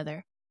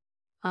SpeedyWeather.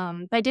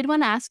 But I did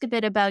want to ask a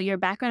bit about your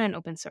background in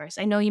open source.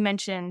 I know you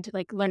mentioned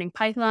like learning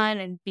Python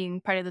and being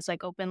part of this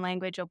like open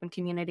language, open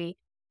community.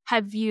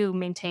 Have you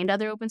maintained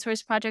other open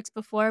source projects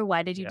before?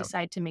 Why did you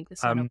decide to make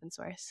this one open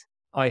source?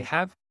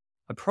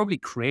 I probably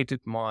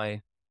created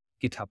my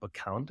GitHub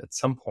account at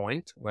some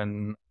point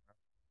when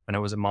I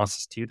was a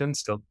master's student,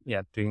 still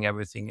doing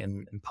everything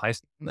in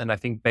Python. And I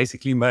think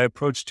basically my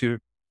approach to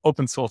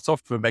open source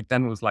software back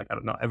then was like, I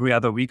don't know, every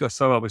other week or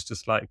so, I was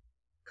just like,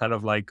 kind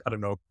of like, I don't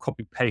know,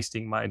 copy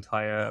pasting my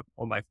entire,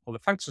 all the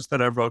functions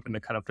that I wrote, and I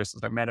kind of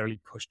just like manually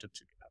pushed it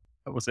to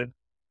GitHub. That was it.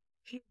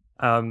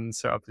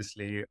 So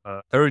obviously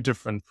very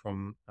different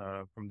from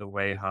the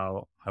way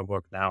how I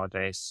work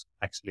nowadays,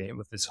 actually,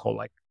 with this whole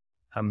like,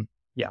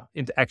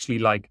 it actually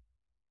like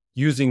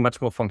using much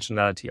more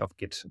functionality of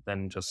Git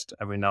than just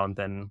every now and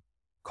then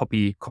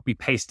copy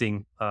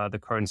pasting the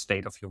current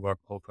state of your work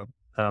over.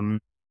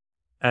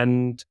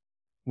 And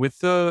with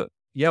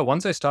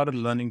once I started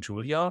learning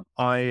Julia,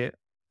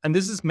 and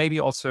this is maybe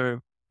also,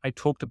 I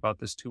talked about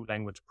this two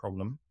language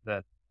problem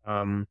that,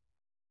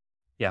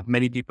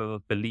 many people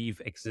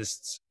believe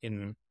exists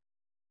in,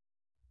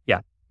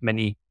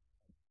 the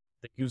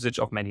usage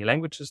of many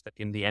languages, that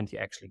in the end you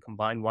actually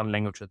combine one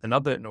language with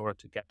another in order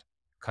to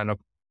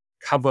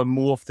cover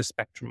more of the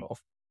spectrum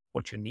of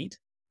what you need.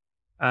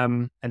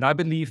 And I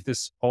believe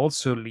this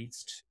also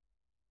leads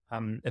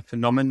to a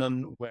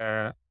phenomenon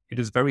where it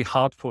is very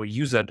hard for a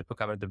user to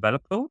become a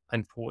developer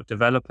and for a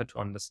developer to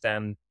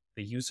understand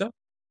the user.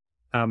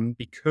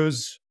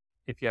 Because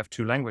if you have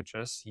two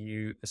languages,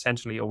 you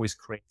essentially always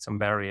create some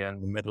barrier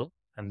in the middle.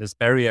 And this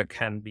barrier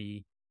can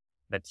be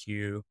that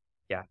you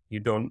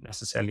don't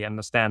necessarily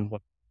understand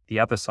what the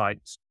other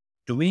side is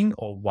doing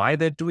or why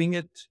they're doing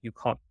it.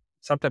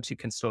 Sometimes you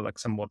can still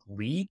somewhat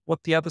read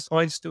what the other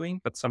side is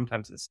doing, but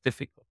sometimes it's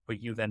difficult for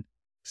you then,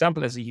 for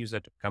example, as a user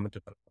to become a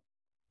developer.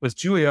 With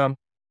Julia,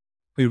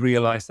 we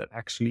realized that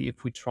actually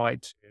if we try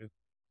to,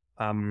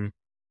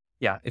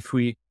 if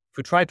we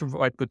try to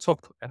write good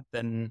software,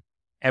 then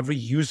every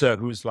user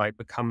who's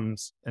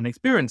becomes an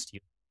experienced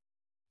user,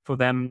 for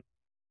them,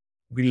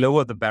 we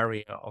lower the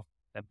barrier of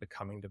them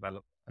becoming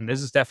developer. And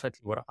this is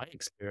definitely what I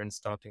experienced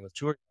starting with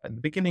Julia. At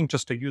the beginning,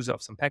 just a user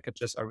of some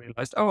packages, I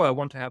realized, I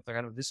want to have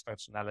this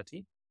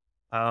functionality.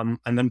 And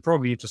then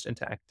probably just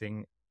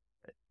interacting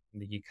in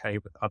the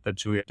UK with other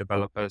Julia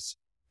developers,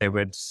 they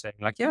were saying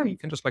you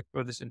can just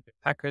throw this into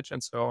a package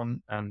and so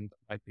on, and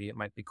it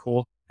might be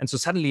cool. And so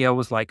suddenly I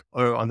was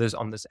on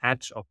this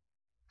edge of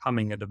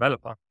becoming a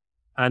developer.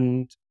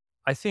 And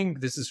I think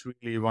this is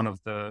really one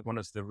of the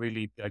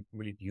really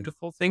really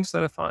beautiful things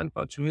that I find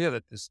about Julia,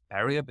 that this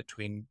barrier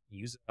between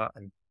user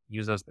and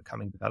users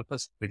becoming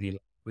developers really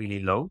really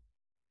low.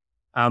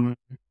 And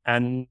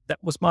that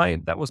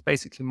was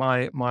basically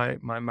my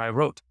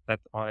road that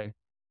I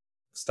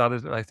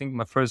started. I think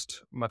my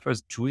first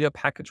Julia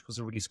package was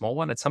a really small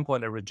one. At some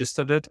point I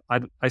registered it.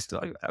 I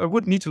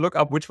would need to look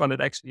up which one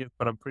it actually is,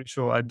 but I'm pretty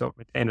sure I don't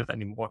retain it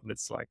anymore. And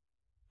it's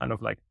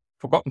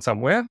forgotten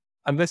somewhere.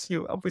 Unless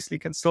you obviously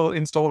can still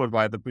install it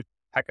via the boot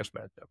package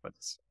manager, but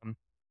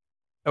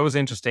that was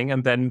interesting.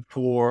 And then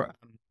for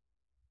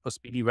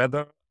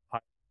SpeedyWeather,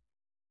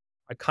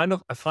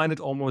 I find it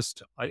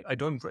almost, I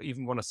don't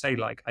even want to say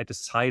I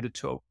decided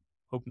to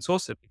open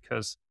source it,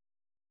 because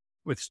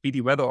with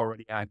SpeedyWeather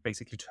already, I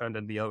basically turned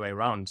it the other way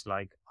around.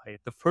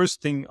 The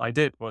first thing I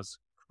did was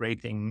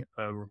creating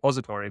a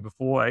repository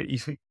before I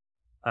even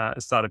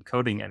started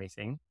coding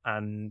anything.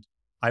 And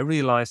I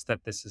realized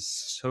that this is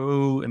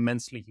so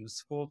immensely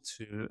useful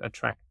to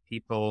attract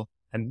people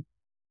and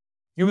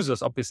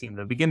users, obviously in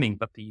the beginning,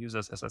 but the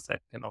users, as I said,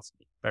 can also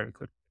be very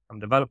good from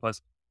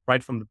developers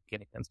right from the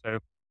beginning. And so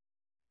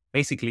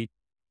basically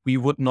we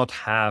would not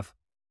have,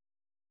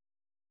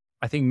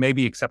 I think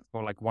maybe except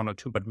for one or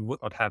two, but we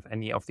would not have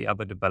any of the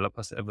other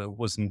developers if it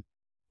wasn't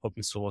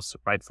open source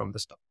right from the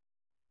start.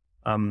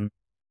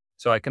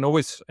 So I can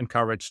always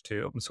encourage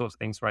to open source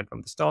things right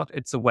from the start.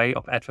 It's a way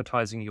of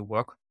advertising your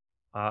work.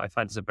 I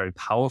find it's a very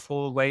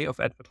powerful way of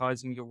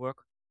advertising your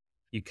work.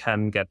 You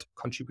can get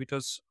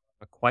contributors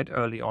quite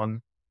early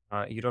on.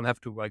 You don't have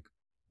to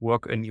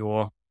work in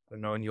your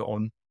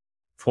own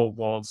four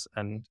walls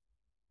and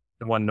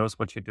no one knows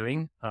what you're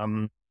doing.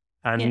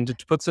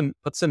 It puts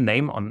a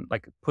name on,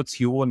 puts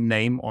your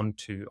name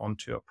onto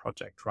a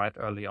project right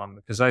early on,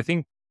 because I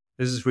think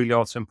this is really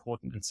also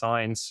important in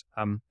science,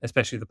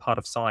 especially the part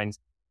of science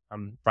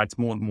writes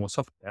more and more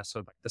software.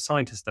 So the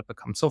scientists that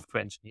become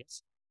software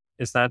engineers,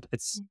 is that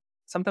it's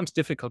sometimes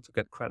difficult to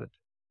get credit,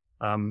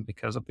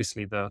 because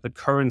obviously the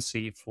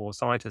currency for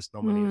scientists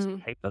normally is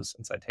papers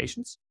and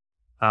citations.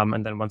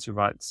 And then once you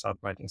start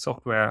writing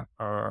software,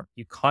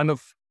 you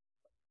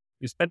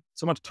spend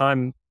so much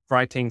time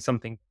writing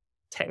something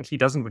technically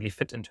doesn't really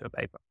fit into a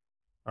paper.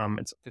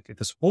 It's obviously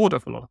the support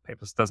of a lot of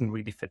papers doesn't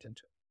really fit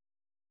into it.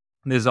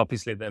 And this is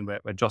obviously then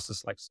where JOSS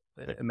is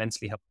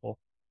immensely helpful,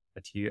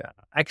 that you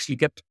actually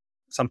get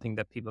something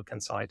that people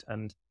can cite.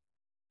 And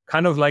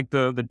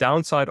the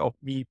downside of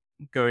me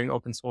going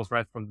open source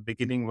right from the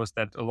beginning was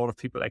that a lot of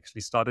people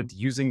actually started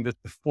using this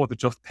before the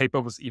JOSS paper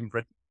was even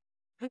written.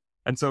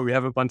 And so we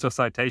have a bunch of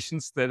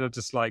citations that are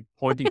just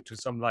pointing to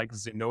some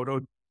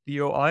Zenodo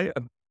DOI,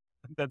 and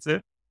that's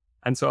it.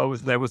 And so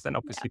there was then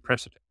obviously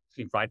pressure to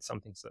actually write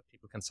something so that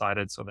people can cite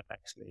it, so that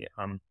actually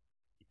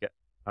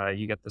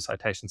you get the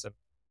citations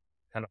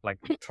and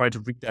try to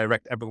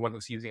redirect everyone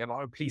who's using it.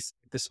 Oh, please,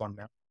 this one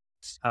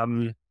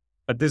now.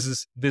 But this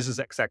is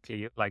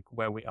exactly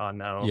where we are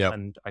now. Yep.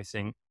 And I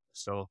think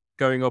so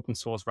going open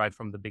source right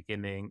from the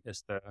beginning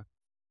is the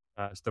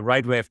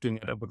right way of doing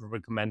it. I would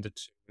recommend it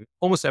to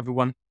almost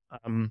everyone.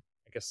 I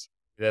guess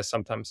there's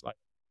sometimes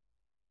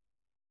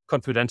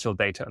confidential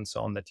data and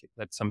so on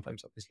that's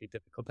sometimes obviously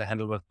difficult to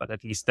handle with, but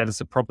at least that is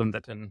a problem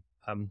that in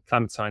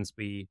climate science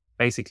we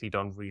basically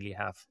don't really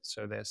have.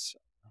 So it's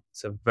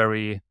a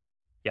very,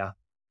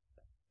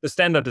 the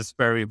standard is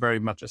very, very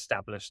much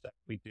established that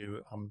we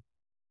do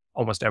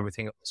almost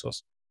everything open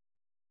source.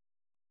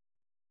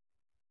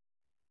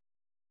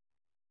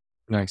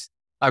 Nice.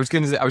 I was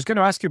going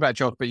to ask you about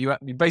JOSS, but you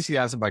basically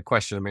answered my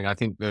question. I mean, I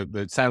think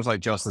it sounds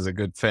like JOSS is a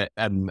good fit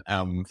and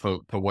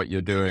for what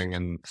you're doing,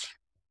 and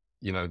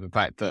the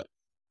fact that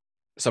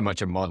so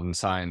much of modern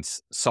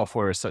science,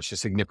 software is such a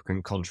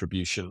significant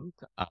contribution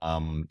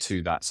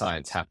to that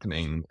science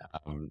happening.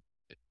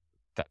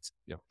 That's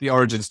the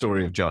origin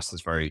story of JOSS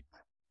is very,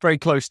 very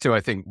close to,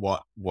 I think,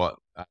 what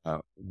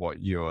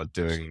you're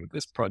doing with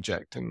this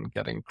project and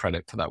getting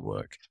credit for that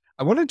work.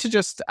 I wanted to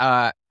just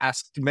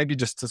ask, maybe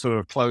just to sort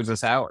of close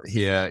us out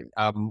here,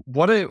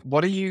 what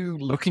are you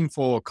looking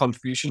for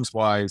contributions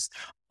wise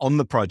on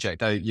the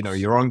project?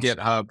 You're on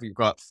GitHub, you've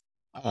got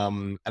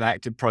an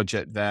active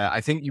project there.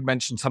 I think you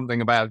mentioned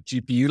something about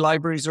GPU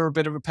libraries are a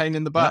bit of a pain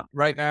in the butt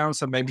right now,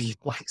 so maybe you'd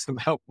like some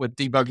help with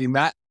debugging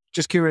that.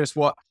 Just curious,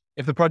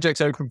 if the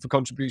project's open for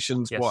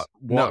contributions, what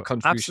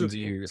contributions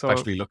absolutely. are you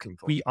especially looking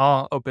for? We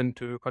are open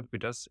to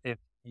contributors. If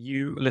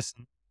you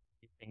listen,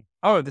 you think,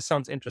 oh, this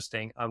sounds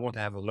interesting, I want to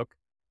have a look.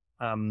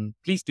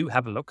 Please do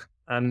have a look.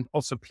 And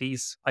also,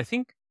 please, I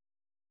think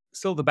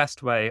still the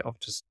best way of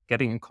just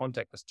getting in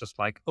contact is just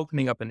like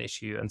opening up an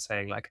issue and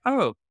saying like,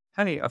 oh,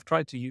 hey, I've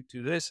tried to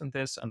do this, and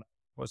I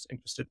was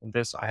interested in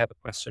this. I have a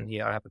question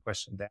here. I have a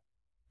question there.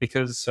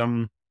 Because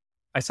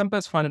I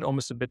sometimes find it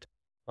almost a bit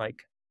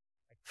like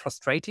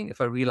frustrating if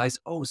I realize,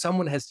 oh,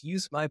 someone has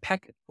used my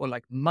packet for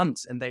like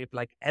months and they've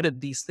like added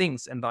these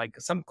things, and like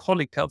some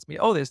colleague tells me,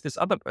 oh, there's this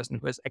other person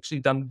who has actually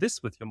done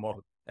this with your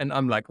model, and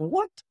I'm like,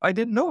 what? I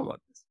didn't know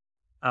about this.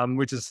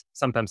 Which is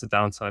sometimes the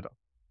downside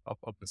of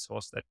open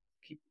source, that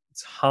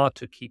it's hard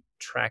to keep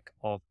track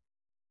of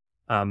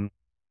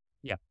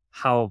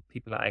how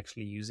people are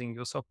actually using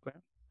your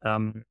software.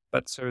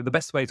 But so the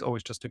best way is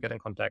always just to get in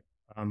contact.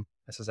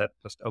 As I said,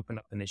 just open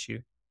up an issue.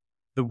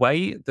 The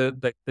way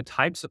the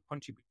types of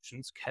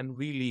contributions can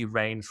really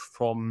range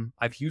from,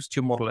 I've used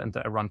your model and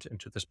I run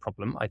into this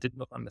problem. I did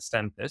not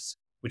understand this,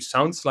 which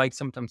sounds like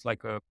sometimes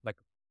like a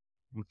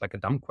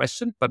dumb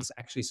question, but it's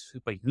actually a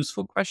super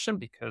useful question,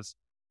 because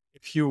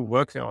if you're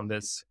working on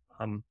this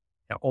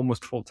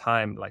almost full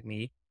time like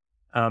me,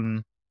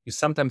 you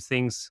sometimes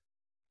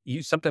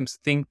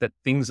think that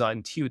things are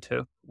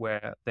intuitive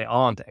where they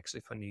aren't actually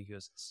for new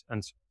users.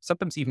 And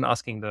sometimes even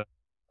asking the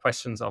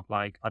questions of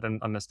like, I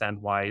don't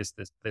understand why is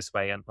this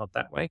way and not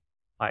that way,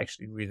 are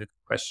actually really good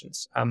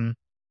questions.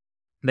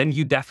 Then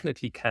you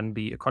definitely can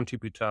be a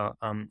contributor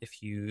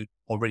if you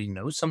already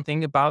know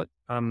something about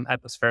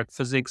atmospheric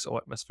physics or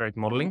atmospheric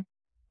modeling.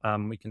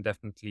 We can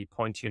definitely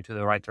point you into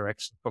the right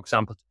direction. For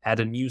example, to add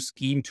a new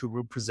scheme to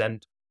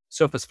represent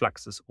surface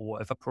fluxes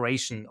or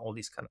evaporation, all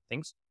these kind of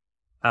things.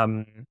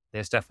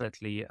 There's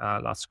definitely a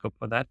large scope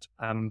for that.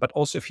 But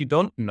also, if you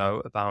don't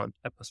know about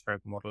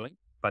atmospheric modeling,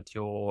 but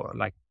you're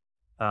like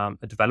a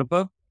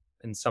developer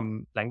in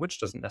some language,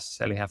 doesn't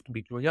necessarily have to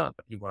be Julia,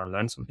 but you want to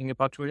learn something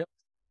about Julia,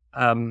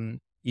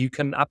 you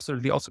can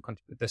absolutely also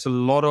contribute. There's a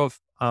lot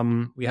of,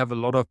 we have a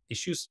lot of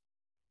issues.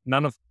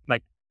 Not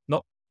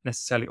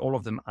necessarily all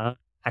of them are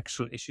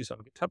actual issues on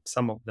GitHub.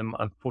 Some of them,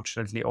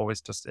 unfortunately,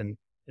 always just in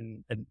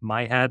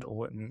my head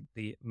or in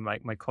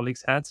my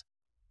colleagues' heads.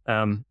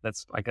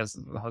 That's, I guess,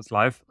 how it's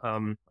life.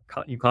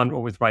 You can't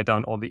always write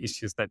down all the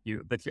issues that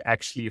you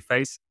actually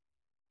face.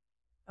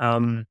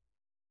 And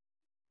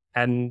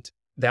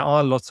there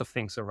are lots of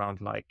things around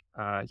like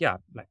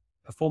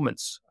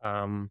performance,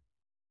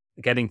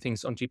 getting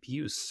things on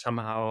GPUs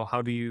somehow.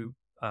 How do you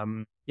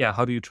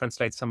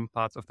translate some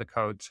parts of the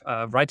code?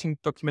 Writing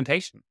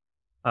documentation.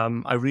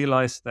 I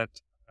realized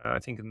that I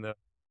think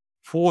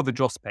for the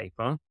JOSS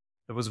paper,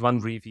 there was one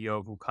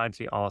reviewer who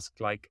kindly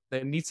asked, like,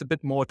 there needs a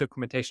bit more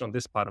documentation on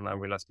this part. And I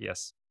realized,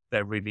 yes,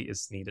 there really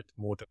is needed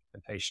more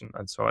documentation.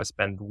 And so I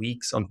spent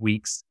weeks on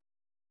weeks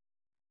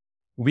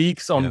to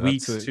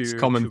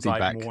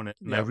write more on it.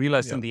 And I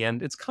realized in the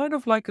end, it's kind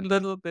of like a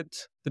little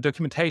bit, the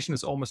documentation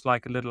is almost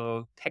like a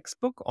little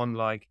textbook on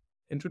like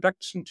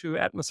introduction to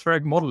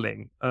atmospheric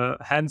modeling,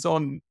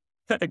 hands-on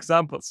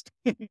examples.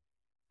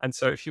 And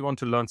so if you want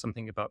to learn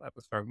something about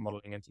atmospheric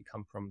modeling and you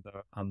come from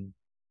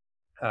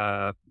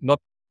the, not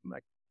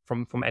like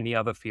from any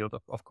other field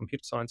of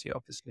computer science, you're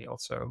obviously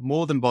also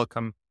more than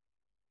welcome.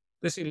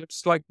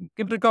 Just like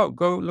give it a go.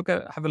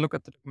 Have a look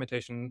at the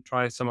documentation,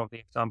 try some of the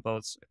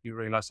examples. If you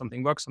realize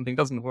something works, something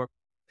doesn't work,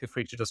 feel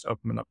free to just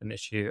open up an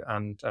issue.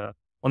 And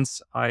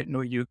once I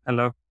know you,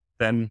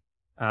 then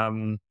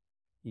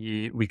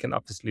we can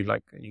obviously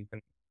you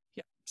can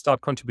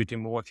start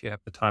contributing more if you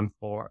have the time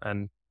for.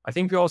 And I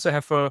think we also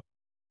have a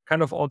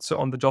kind of also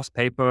on the JOSS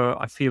paper,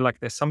 I feel like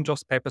there's some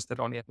JOSS papers that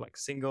only have like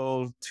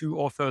single 2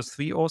 authors,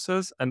 3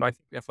 authors, and I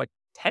think we have like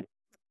 10.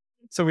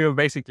 So we were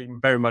basically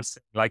very much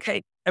saying like,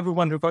 hey,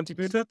 everyone who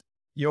contributed,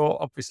 you're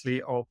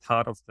obviously all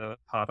part of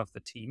the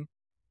team.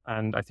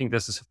 And I think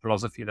this is a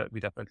philosophy that we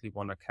definitely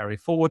want to carry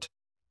forward,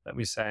 that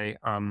we say,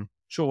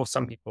 sure,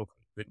 some people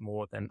contribute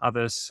more than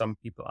others. Some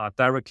people are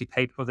directly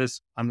paid for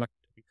this. I'm lucky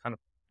to be kind of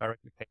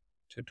directly paid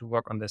to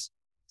work on this.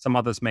 Some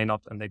others may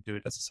not, and they do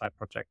it as a side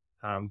project.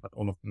 But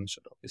all of them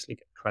should obviously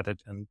get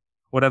credit. And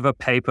whatever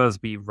papers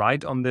we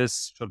write on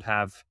this should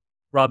have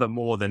rather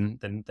more than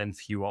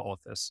fewer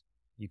authors.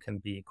 You can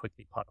be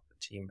quickly part of the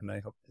team, and I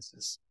hope this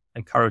is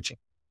encouraging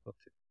people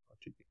to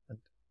contribute.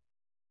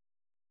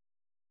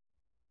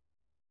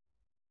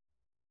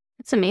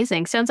 It's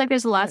amazing. Sounds like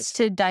there's lots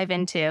to dive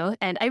into.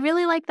 And I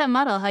really like that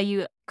model, how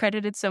you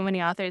credited so many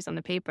authors on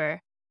the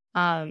paper.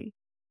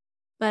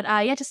 But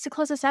just to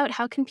close us out,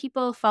 how can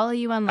people follow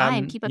you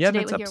online, keep up to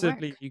date with your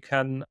work? You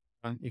can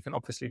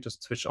obviously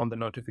just switch on the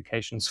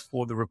notifications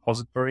for the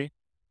repository.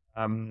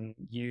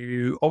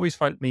 You always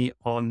find me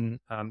on,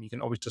 you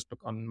can always just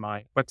look on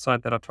my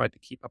website that I try to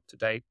keep up to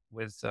date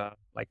with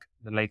like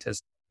the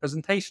latest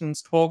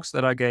presentations, talks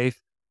that I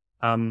gave.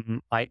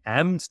 I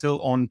am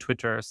still on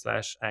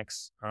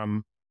Twitter/X,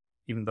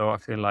 even though I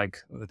feel like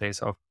the days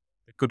of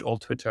the good old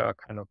Twitter are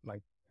kind of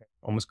like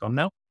almost gone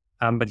now.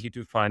 But you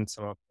do find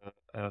some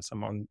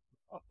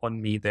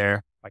on me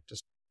there, like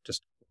just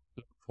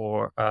look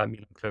for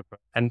Milan Klöwer.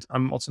 And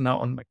I'm also now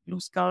on like Blue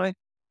Sky,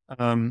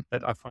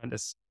 that I find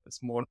is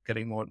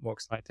getting more and more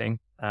exciting.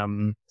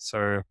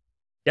 So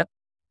yeah,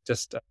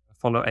 just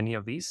follow any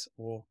of these,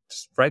 or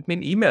just write me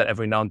an email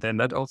every now and then.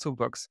 That also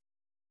works.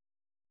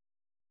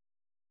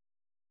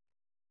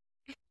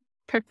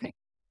 Perfect.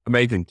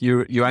 Amazing.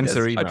 You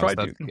answer emails, I try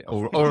to.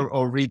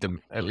 or read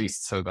them at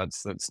least. So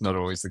that's not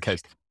always the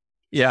case.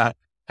 Yeah.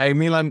 Hey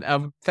Milan,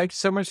 thank you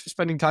so much for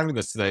spending time with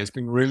us today. It's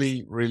been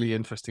really, really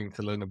interesting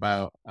to learn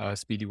about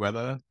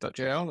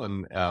SpeedyWeather.jl,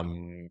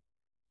 and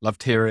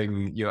loved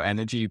hearing your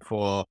energy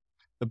for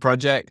the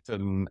project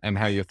and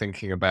how you're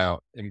thinking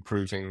about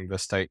improving the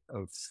state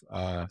of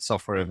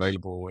software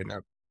available in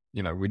a,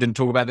 we didn't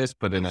talk about this,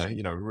 but in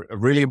a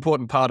really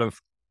important part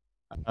of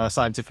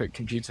scientific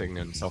computing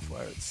and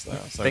software.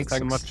 Thanks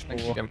so much for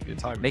your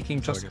time,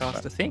 making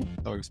JOSSCast a thing.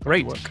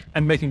 Great work,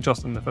 and making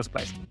JOSS in the first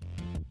place.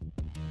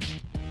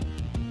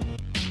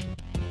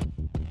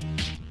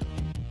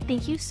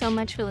 Thank you so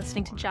much for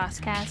listening to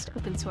JOSSCast,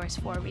 Open Source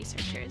for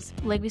Researchers.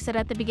 Like we said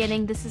at the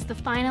beginning, this is the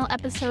final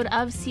episode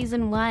of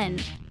Season 1.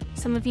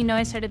 Some of you know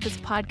I started this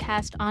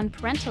podcast on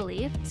parental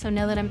leave, so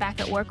now that I'm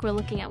back at work, we're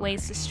looking at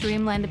ways to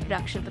streamline the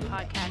production of the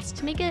podcast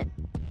to make it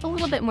a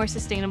little bit more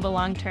sustainable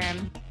long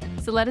term.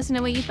 So let us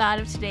know what you thought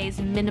of today's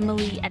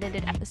minimally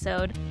edited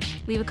episode.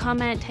 Leave a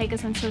comment, tag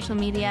us on social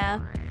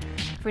media.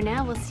 For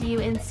now, we'll see you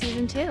in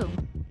Season 2.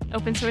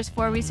 Open Source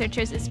for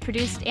Researchers is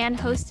produced and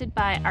hosted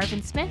by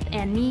Arfon Smith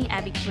and me,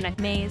 Abby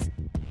Mays.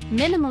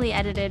 Minimally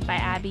edited by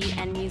Abby,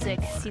 and music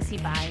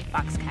CC by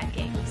Foxcat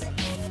Games.